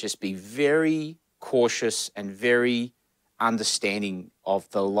employers to just be very cautious and very understanding of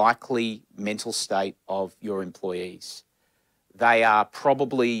the likely mental state of your employees. They are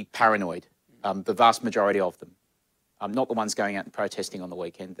probably paranoid, the vast majority of them. Not the ones going out and protesting on the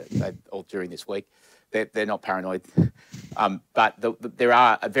weekend or during this week. They're not paranoid. But there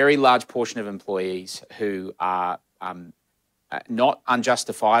are a very large portion of employees who are not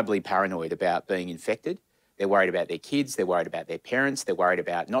unjustifiably paranoid about being infected. They're worried about their kids. They're worried about their parents. They're worried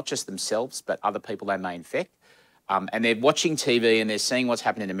about not just themselves, but other people they may infect. And they're watching TV and they're seeing what's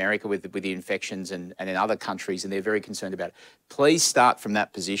happened in America with the infections and in other countries, and they're very concerned about it. Please start from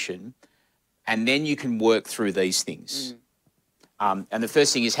that position, and then you can work through these things. And the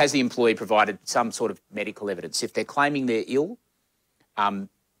first thing is, has the employee provided some sort of medical evidence? If they're claiming they're ill,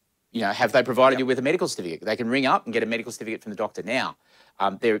 have they provided you with a medical certificate? They can ring up and get a medical certificate from the doctor now.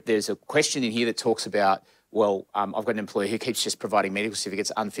 There's a question in here that talks about, well, I've got an employee who keeps just providing medical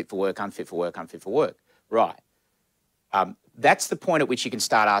certificates, unfit for work, unfit for work, unfit for work. Right. That's the point at which you can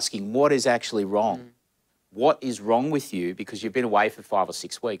start asking, what is actually wrong? What is wrong with you because you've been away for 5 or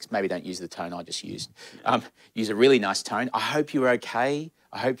 6 weeks? Maybe don't use the tone I just used. Use a really nice tone. I hope you're okay.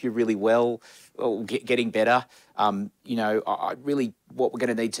 I hope you're really well, or getting better. I really, what we're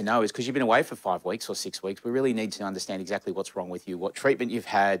going to need to know is, because you've been away for 5 weeks or 6 weeks, we really need to understand exactly what's wrong with you, what treatment you've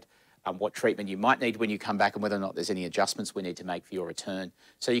had, what treatment you might need when you come back, and whether or not there's any adjustments we need to make for your return.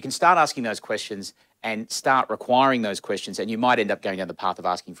 So you can start asking those questions and start requiring those questions, and you might end up going down the path of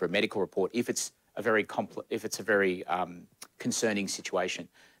asking for a medical report if it's a very concerning situation.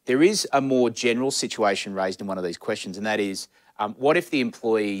 There is a more general situation raised in one of these questions, and that is, what if the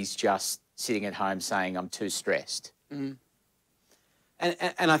employee's just sitting at home saying, I'm too stressed? And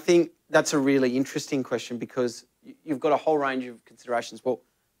I think that's a really interesting question, because you've got a whole range of considerations. Well,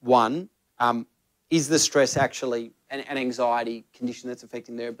 one, is the stress actually an anxiety condition that's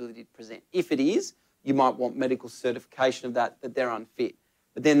affecting their ability to present? If it is, you might want medical certification of that they're unfit.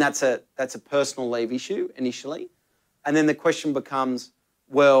 But then that's a personal leave issue initially. And then the question becomes,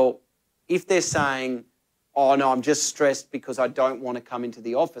 well, if they're saying, oh, no, I'm just stressed because I don't want to come into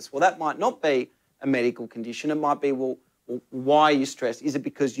the office, well, that might not be a medical condition. It might be, well, why are you stressed? Is it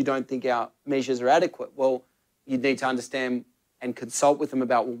because you don't think our measures are adequate? Well, you need to understand and consult with them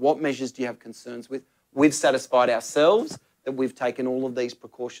about, well, what measures do you have concerns with? We've satisfied ourselves that we've taken all of these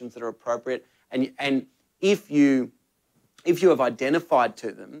precautions that are appropriate. And if you have identified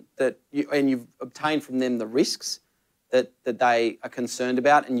to them that you've obtained from them the risks that they are concerned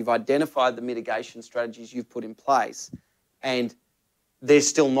about, and you've identified the mitigation strategies you've put in place, and they're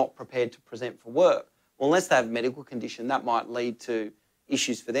still not prepared to present for work, well, unless they have a medical condition, that might lead to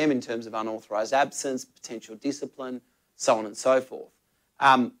issues for them in terms of unauthorised absence, potential discipline, so on and so forth.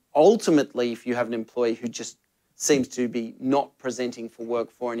 Ultimately, if you have an employee who just seems to be not presenting for work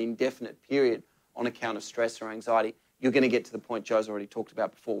for an indefinite period on account of stress or anxiety, you're going to get to the point Joe's already talked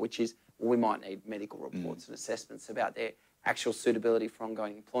about before, which is, well, we might need medical reports and assessments about their actual suitability for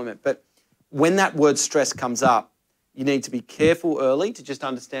ongoing employment. But when that word stress comes up, you need to be careful early to just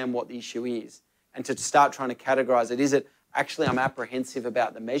understand what the issue is and to start trying to categorise it. Is it actually I'm apprehensive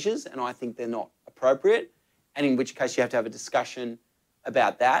about the measures and I think they're not appropriate, and in which case you have to have a discussion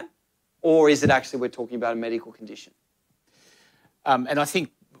about that? Or is it actually we're talking about a medical condition? And I think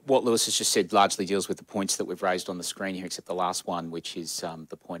what Lewis has just said largely deals with the points that we've raised on the screen here, except the last one, which is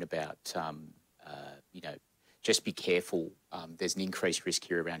the point about, just be careful. There's an increased risk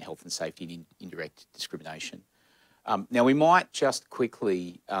here around health and safety and indirect discrimination. Now, we might just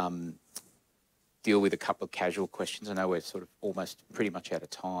quickly deal with a couple of casual questions. I know we're sort of almost pretty much out of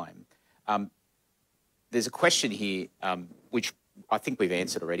time. There's a question here, which I think we've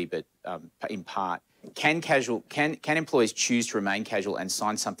answered already, but in part, can employees choose to remain casual and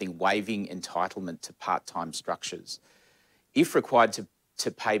sign something waiving entitlement to part-time structures? If required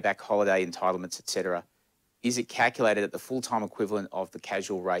to pay back holiday entitlements, etc., is it calculated at the full-time equivalent of the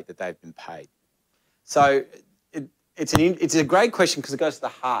casual rate that they've been paid? So it's a great question because it goes to the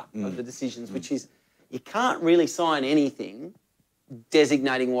heart of the decisions, which is you can't really sign anything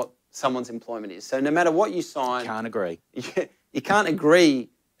designating what someone's employment is. So no matter what you sign... Can't agree. You can't agree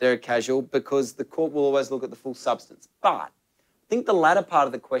they're casual because the court will always look at the full substance. But I think the latter part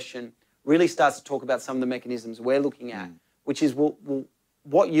of the question really starts to talk about some of the mechanisms we're looking at, which is, well,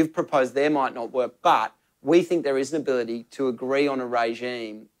 what you've proposed there might not work, but we think there is an ability to agree on a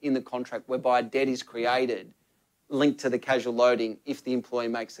regime in the contract whereby a debt is created linked to the casual loading if the employee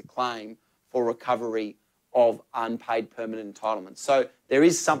makes a claim for recovery of unpaid permanent entitlements. So there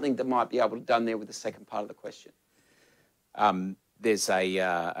is something that might be able to be done there with the second part of the question. There's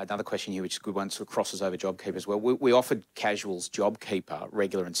another question here, which is a good one, sort of crosses over JobKeeper as well. We offered casuals JobKeeper,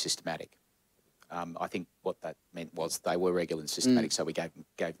 regular and systematic. I think what that meant was they were regular and systematic, so we gave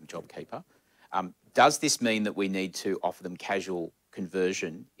them JobKeeper. Does this mean that we need to offer them casual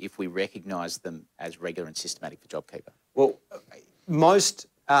conversion if we recognise them as regular and systematic for JobKeeper? Well, most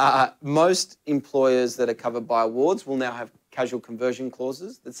employers that are covered by awards will now have casual conversion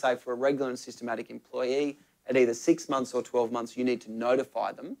clauses that say for a regular and systematic employee, at either 6 months or 12 months, you need to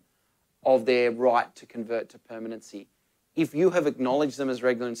notify them of their right to convert to permanency. If you have acknowledged them as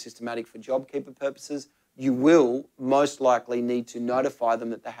regular and systematic for JobKeeper purposes, you will most likely need to notify them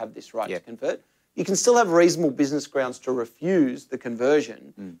that they have this right to convert. You can still have reasonable business grounds to refuse the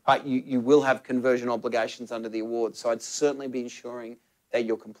conversion, but you will have conversion obligations under the award. So I'd certainly be ensuring that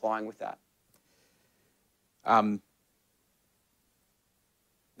you're complying with that.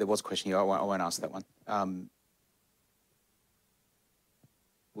 There was a question here. I won't ask that one.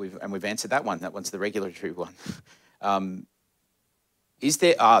 We've answered that one. That one's the regulatory one. Is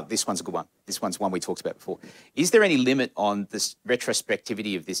there... this one's a good one. This one's one we talked about before. Is there any limit on this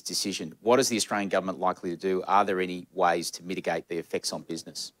retrospectivity of this decision? What is the Australian government likely to do? Are there any ways to mitigate the effects on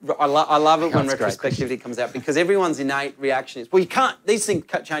business? I love it when retrospectivity comes out because everyone's innate reaction is, well, you can't... These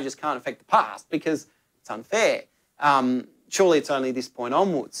changes can't affect the past because it's unfair. Surely it's only this point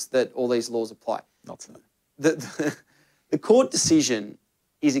onwards that all these laws apply. Not so. The court decision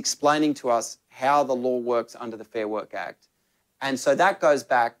is explaining to us how the law works under the Fair Work Act. And so that goes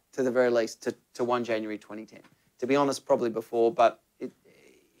back, to the very least, to 1 January 2010. To be honest, probably before, but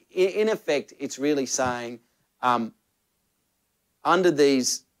in effect, it's really saying under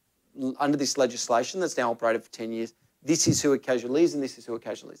this legislation that's now operated for 10 years, this is who a casual is and this is who a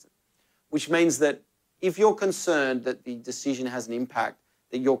casual isn't. Which means that if you're concerned that the decision has an impact,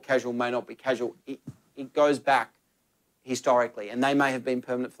 that your casual may not be casual, it goes back historically, and they may have been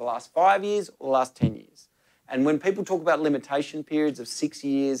permanent for the last 5 years or the last 10 years. And when people talk about limitation periods of 6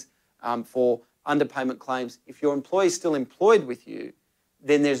 years for underpayment claims, if your employee is still employed with you,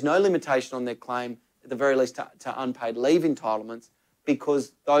 then there's no limitation on their claim, at the very least to unpaid leave entitlements,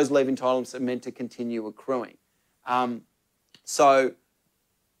 because those leave entitlements are meant to continue accruing. So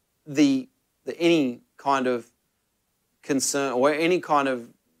any kind of concern or any kind of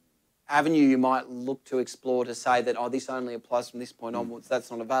avenue you might look to explore to say that, oh, this only applies from this point onwards, that's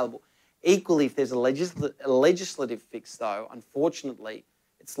not available. Equally, if there's a legislative fix, though, unfortunately,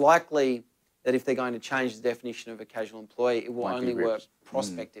 it's likely that if they're going to change the definition of a casual employee, it will only work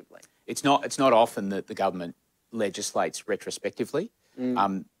prospectively. It's not often that the government legislates retrospectively.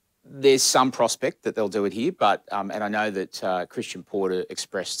 There's some prospect that they'll do it here, but and I know that Christian Porter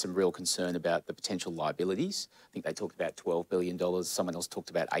expressed some real concern about the potential liabilities. I think they talked about $12 billion. Someone else talked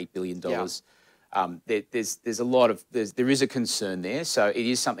about $8 billion. There is a concern there, so it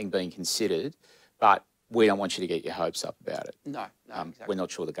is something being considered. But we don't want you to get your hopes up about it. No, exactly. We're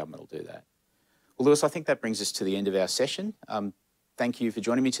not sure the government will do that. Well, Lewis, I think that brings us to the end of our session. Thank you for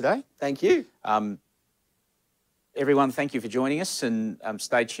joining me today. Thank you. Everyone, thank you for joining us, and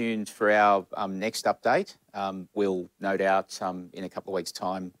stay tuned for our next update. We'll no doubt in a couple of weeks'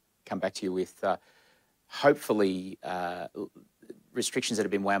 time come back to you with hopefully restrictions that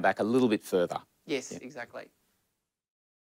have been wound back a little bit further. Yes, exactly.